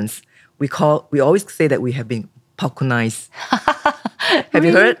influence. We always say that we have been Paukunized. Have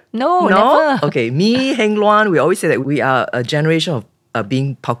you heard? No, never. Okay, me, Heng Luan, we always say that we are a generation of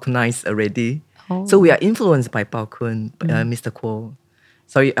being Paukunized already. So we are influenced by Pao Kun, Mr. Kuo.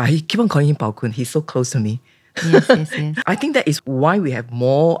 Sorry, I keep on calling him Pao Kun. He's so close to me. Yes. I think that is why we have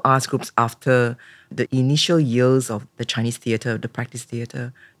more arts groups after the initial years of the Chinese theatre, the practice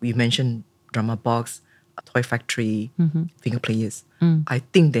theatre. We mentioned Drama Box, Toy Factory, Finger Players. I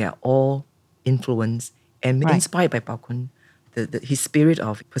think they are all influenced and inspired by Pao Kun. His spirit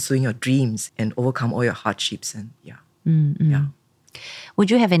of pursuing your dreams and overcome all your hardships. And Would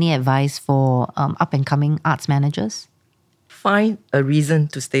you have any advice for up-and-coming arts managers? Find a reason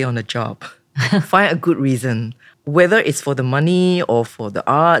to stay on the job. Find a good reason. Whether it's for the money or for the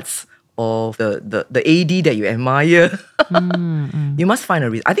arts or the AD that you admire. You must find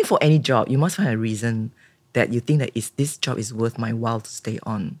a reason. I think for any job, you must find a reason that you think that this job is worth my while to stay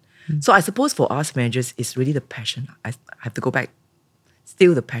on. So I suppose for arts managers, it's really the passion. I have to go back.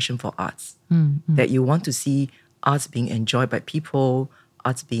 Still the passion for arts. That you want to see arts being enjoyed by people,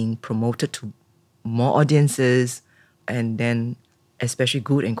 arts being promoted to more audiences, and then especially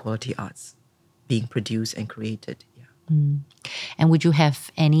good and quality arts being produced and created. And would you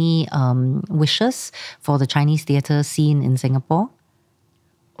have any wishes for the Chinese theatre scene in Singapore?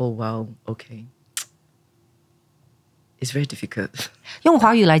 Oh, wow. Okay. It's very difficult. 用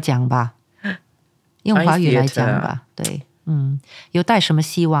华语来讲吧，用华语来讲吧，对，有带什么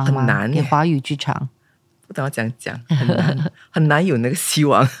希望吗？很难耶，给华语剧场。不知道怎样讲，很难，很难有那个希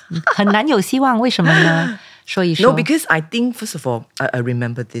望。很难有希望，为什么呢？说一说。No, because I think, first of all, I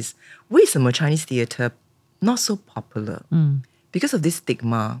remember this. 为什么 Chinese theatre not so popular? Because of this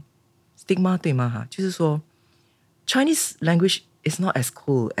stigma. Stigma 对吗？哈，就是说 Chinese language is not as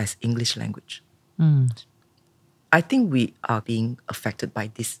cool as English language. I think we are being affected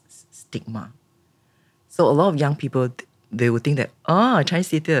by this stigma. So a lot of young people, they would think that, Chinese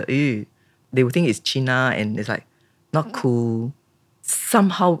theatre, they would think it's China and it's like not cool.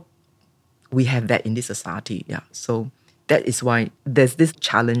 Somehow we have that in this society. Yeah. So that is why there's this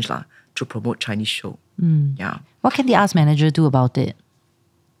challenge to promote Chinese show. Yeah. What can the arts manager do about it?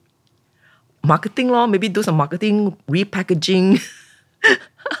 Marketing maybe do some marketing, repackaging.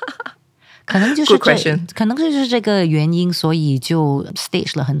 可能就是 Good question. 可能就是这个原因，所以就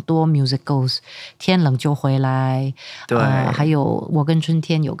stage 了很多 musicals， 天冷就回来，还有我跟春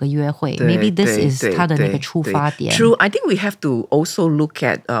天有个约会。Maybe this is 它的那个出发点。True, I think we have to also look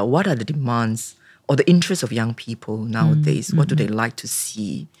at what are the demands or the interests of young people nowadays. What do they like to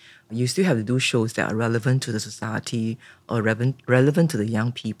see? You still have to do shows that are relevant to the society or relevant to the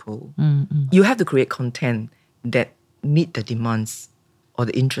young people. You have to create content that meet the demands or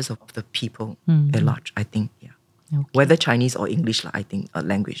the interests of the people at large, I think. Yeah. Okay. Whether Chinese or English, I think,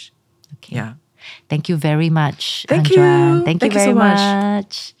 language. Okay. Yeah. Thank you very much, Thank Han Juan. you. Thank you very so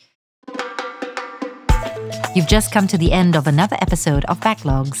much. You've just come to the end of another episode of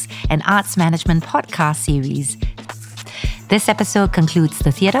Backlogs, an arts management podcast series. This episode concludes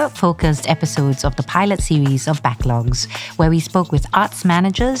the theatre-focused episodes of the pilot series of Backlogs, where we spoke with arts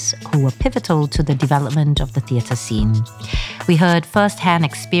managers who were pivotal to the development of the theatre scene. We heard first-hand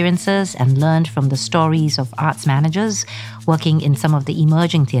experiences and learned from the stories of arts managers working in some of the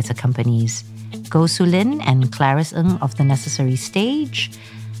emerging theatre companies. Goh Su Lin and Clarice Ng of The Necessary Stage,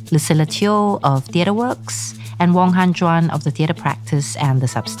 Lucilla Teo of TheatreWorks, and Wong Han Juan of the Theatre Practice and the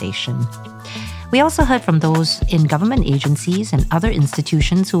Substation. We also heard from those in government agencies and other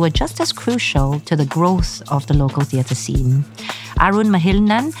institutions who were just as crucial to the growth of the local theatre scene. Arun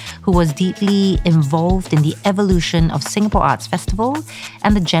Mahilnan, who was deeply involved in the evolution of Singapore Arts Festival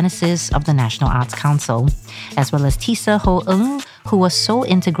and the genesis of the National Arts Council, as well as Tisa Ho Ng, who was so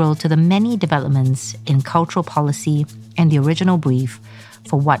integral to the many developments in cultural policy and the original brief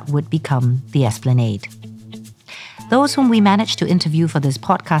for what would become the Esplanade. Those whom we managed to interview for this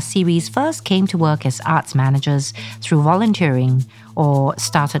podcast series first came to work as arts managers through volunteering or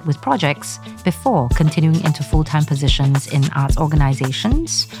started with projects before continuing into full-time positions in arts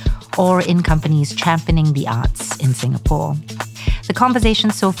organizations or in companies championing the arts in Singapore. The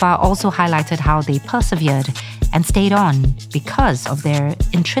conversation so far also highlighted how they persevered and stayed on because of their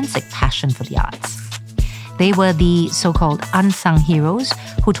intrinsic passion for the arts. They were the so-called unsung heroes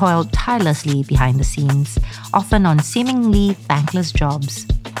who toiled tirelessly behind the scenes, often on seemingly thankless jobs.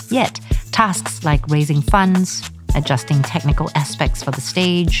 Yet, tasks like raising funds, adjusting technical aspects for the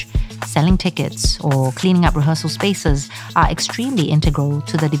stage, selling tickets, or cleaning up rehearsal spaces are extremely integral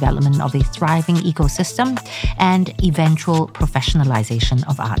to the development of a thriving ecosystem and eventual professionalization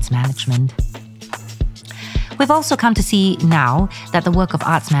of arts management. We've also come to see now that the work of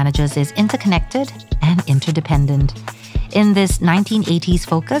arts managers is interconnected and interdependent. In this 1980s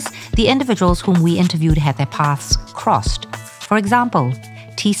focus, the individuals whom we interviewed had their paths crossed. For example,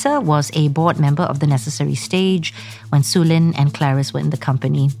 Tisa was a board member of The Necessary Stage when Su Lin and Clarice were in the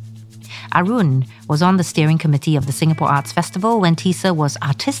company. Arun was on the steering committee of the Singapore Arts Festival when Tisa was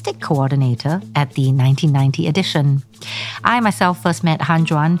artistic coordinator at the 1990 edition. I myself first met Han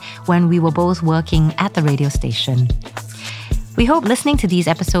Juan when we were both working at the radio station. We hope listening to these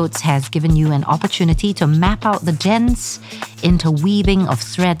episodes has given you an opportunity to map out the dense interweaving of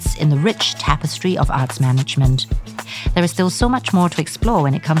threads in the rich tapestry of arts management. There is still so much more to explore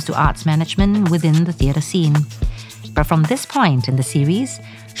when it comes to arts management within the theatre scene. But from this point in the series,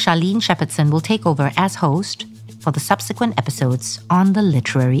 Charlene Shepherdson will take over as host for the subsequent episodes on the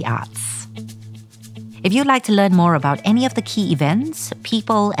literary arts. If you'd like to learn more about any of the key events,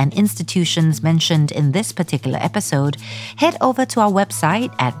 people, and institutions mentioned in this particular episode, head over to our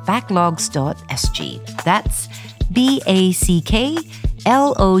website at backlogs.sg. That's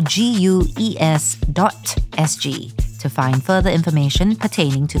BACKLOGUES.SG to find further information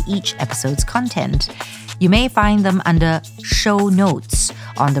pertaining to each episode's content. You may find them under show notes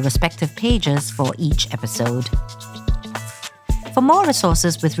on the respective pages for each episode. For more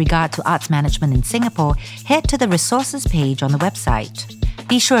resources with regard to arts management in Singapore, head to the resources page on the website.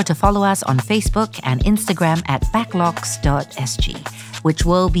 Be sure to follow us on Facebook and Instagram at backlogs.sg, which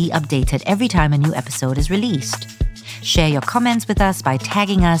will be updated every time a new episode is released. Share your comments with us by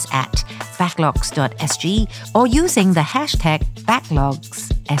tagging us at backlogs.sg or using the hashtag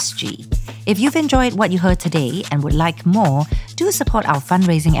backlogsSG. If you've enjoyed what you heard today and would like more, do support our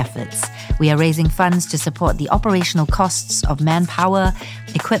fundraising efforts. We are raising funds to support the operational costs of manpower,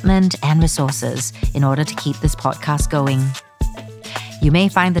 equipment, and resources in order to keep this podcast going. You may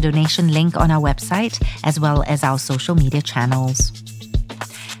find the donation link on our website as well as our social media channels.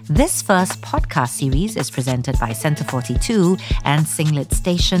 This first podcast series is presented by Centre 42 and Singlet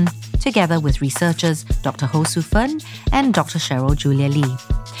Station, together with researchers Dr. Ho Soo Fen and Dr. Cheryl Julia Lee.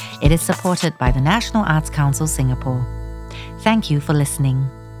 It is supported by the National Arts Council Singapore. Thank you for listening.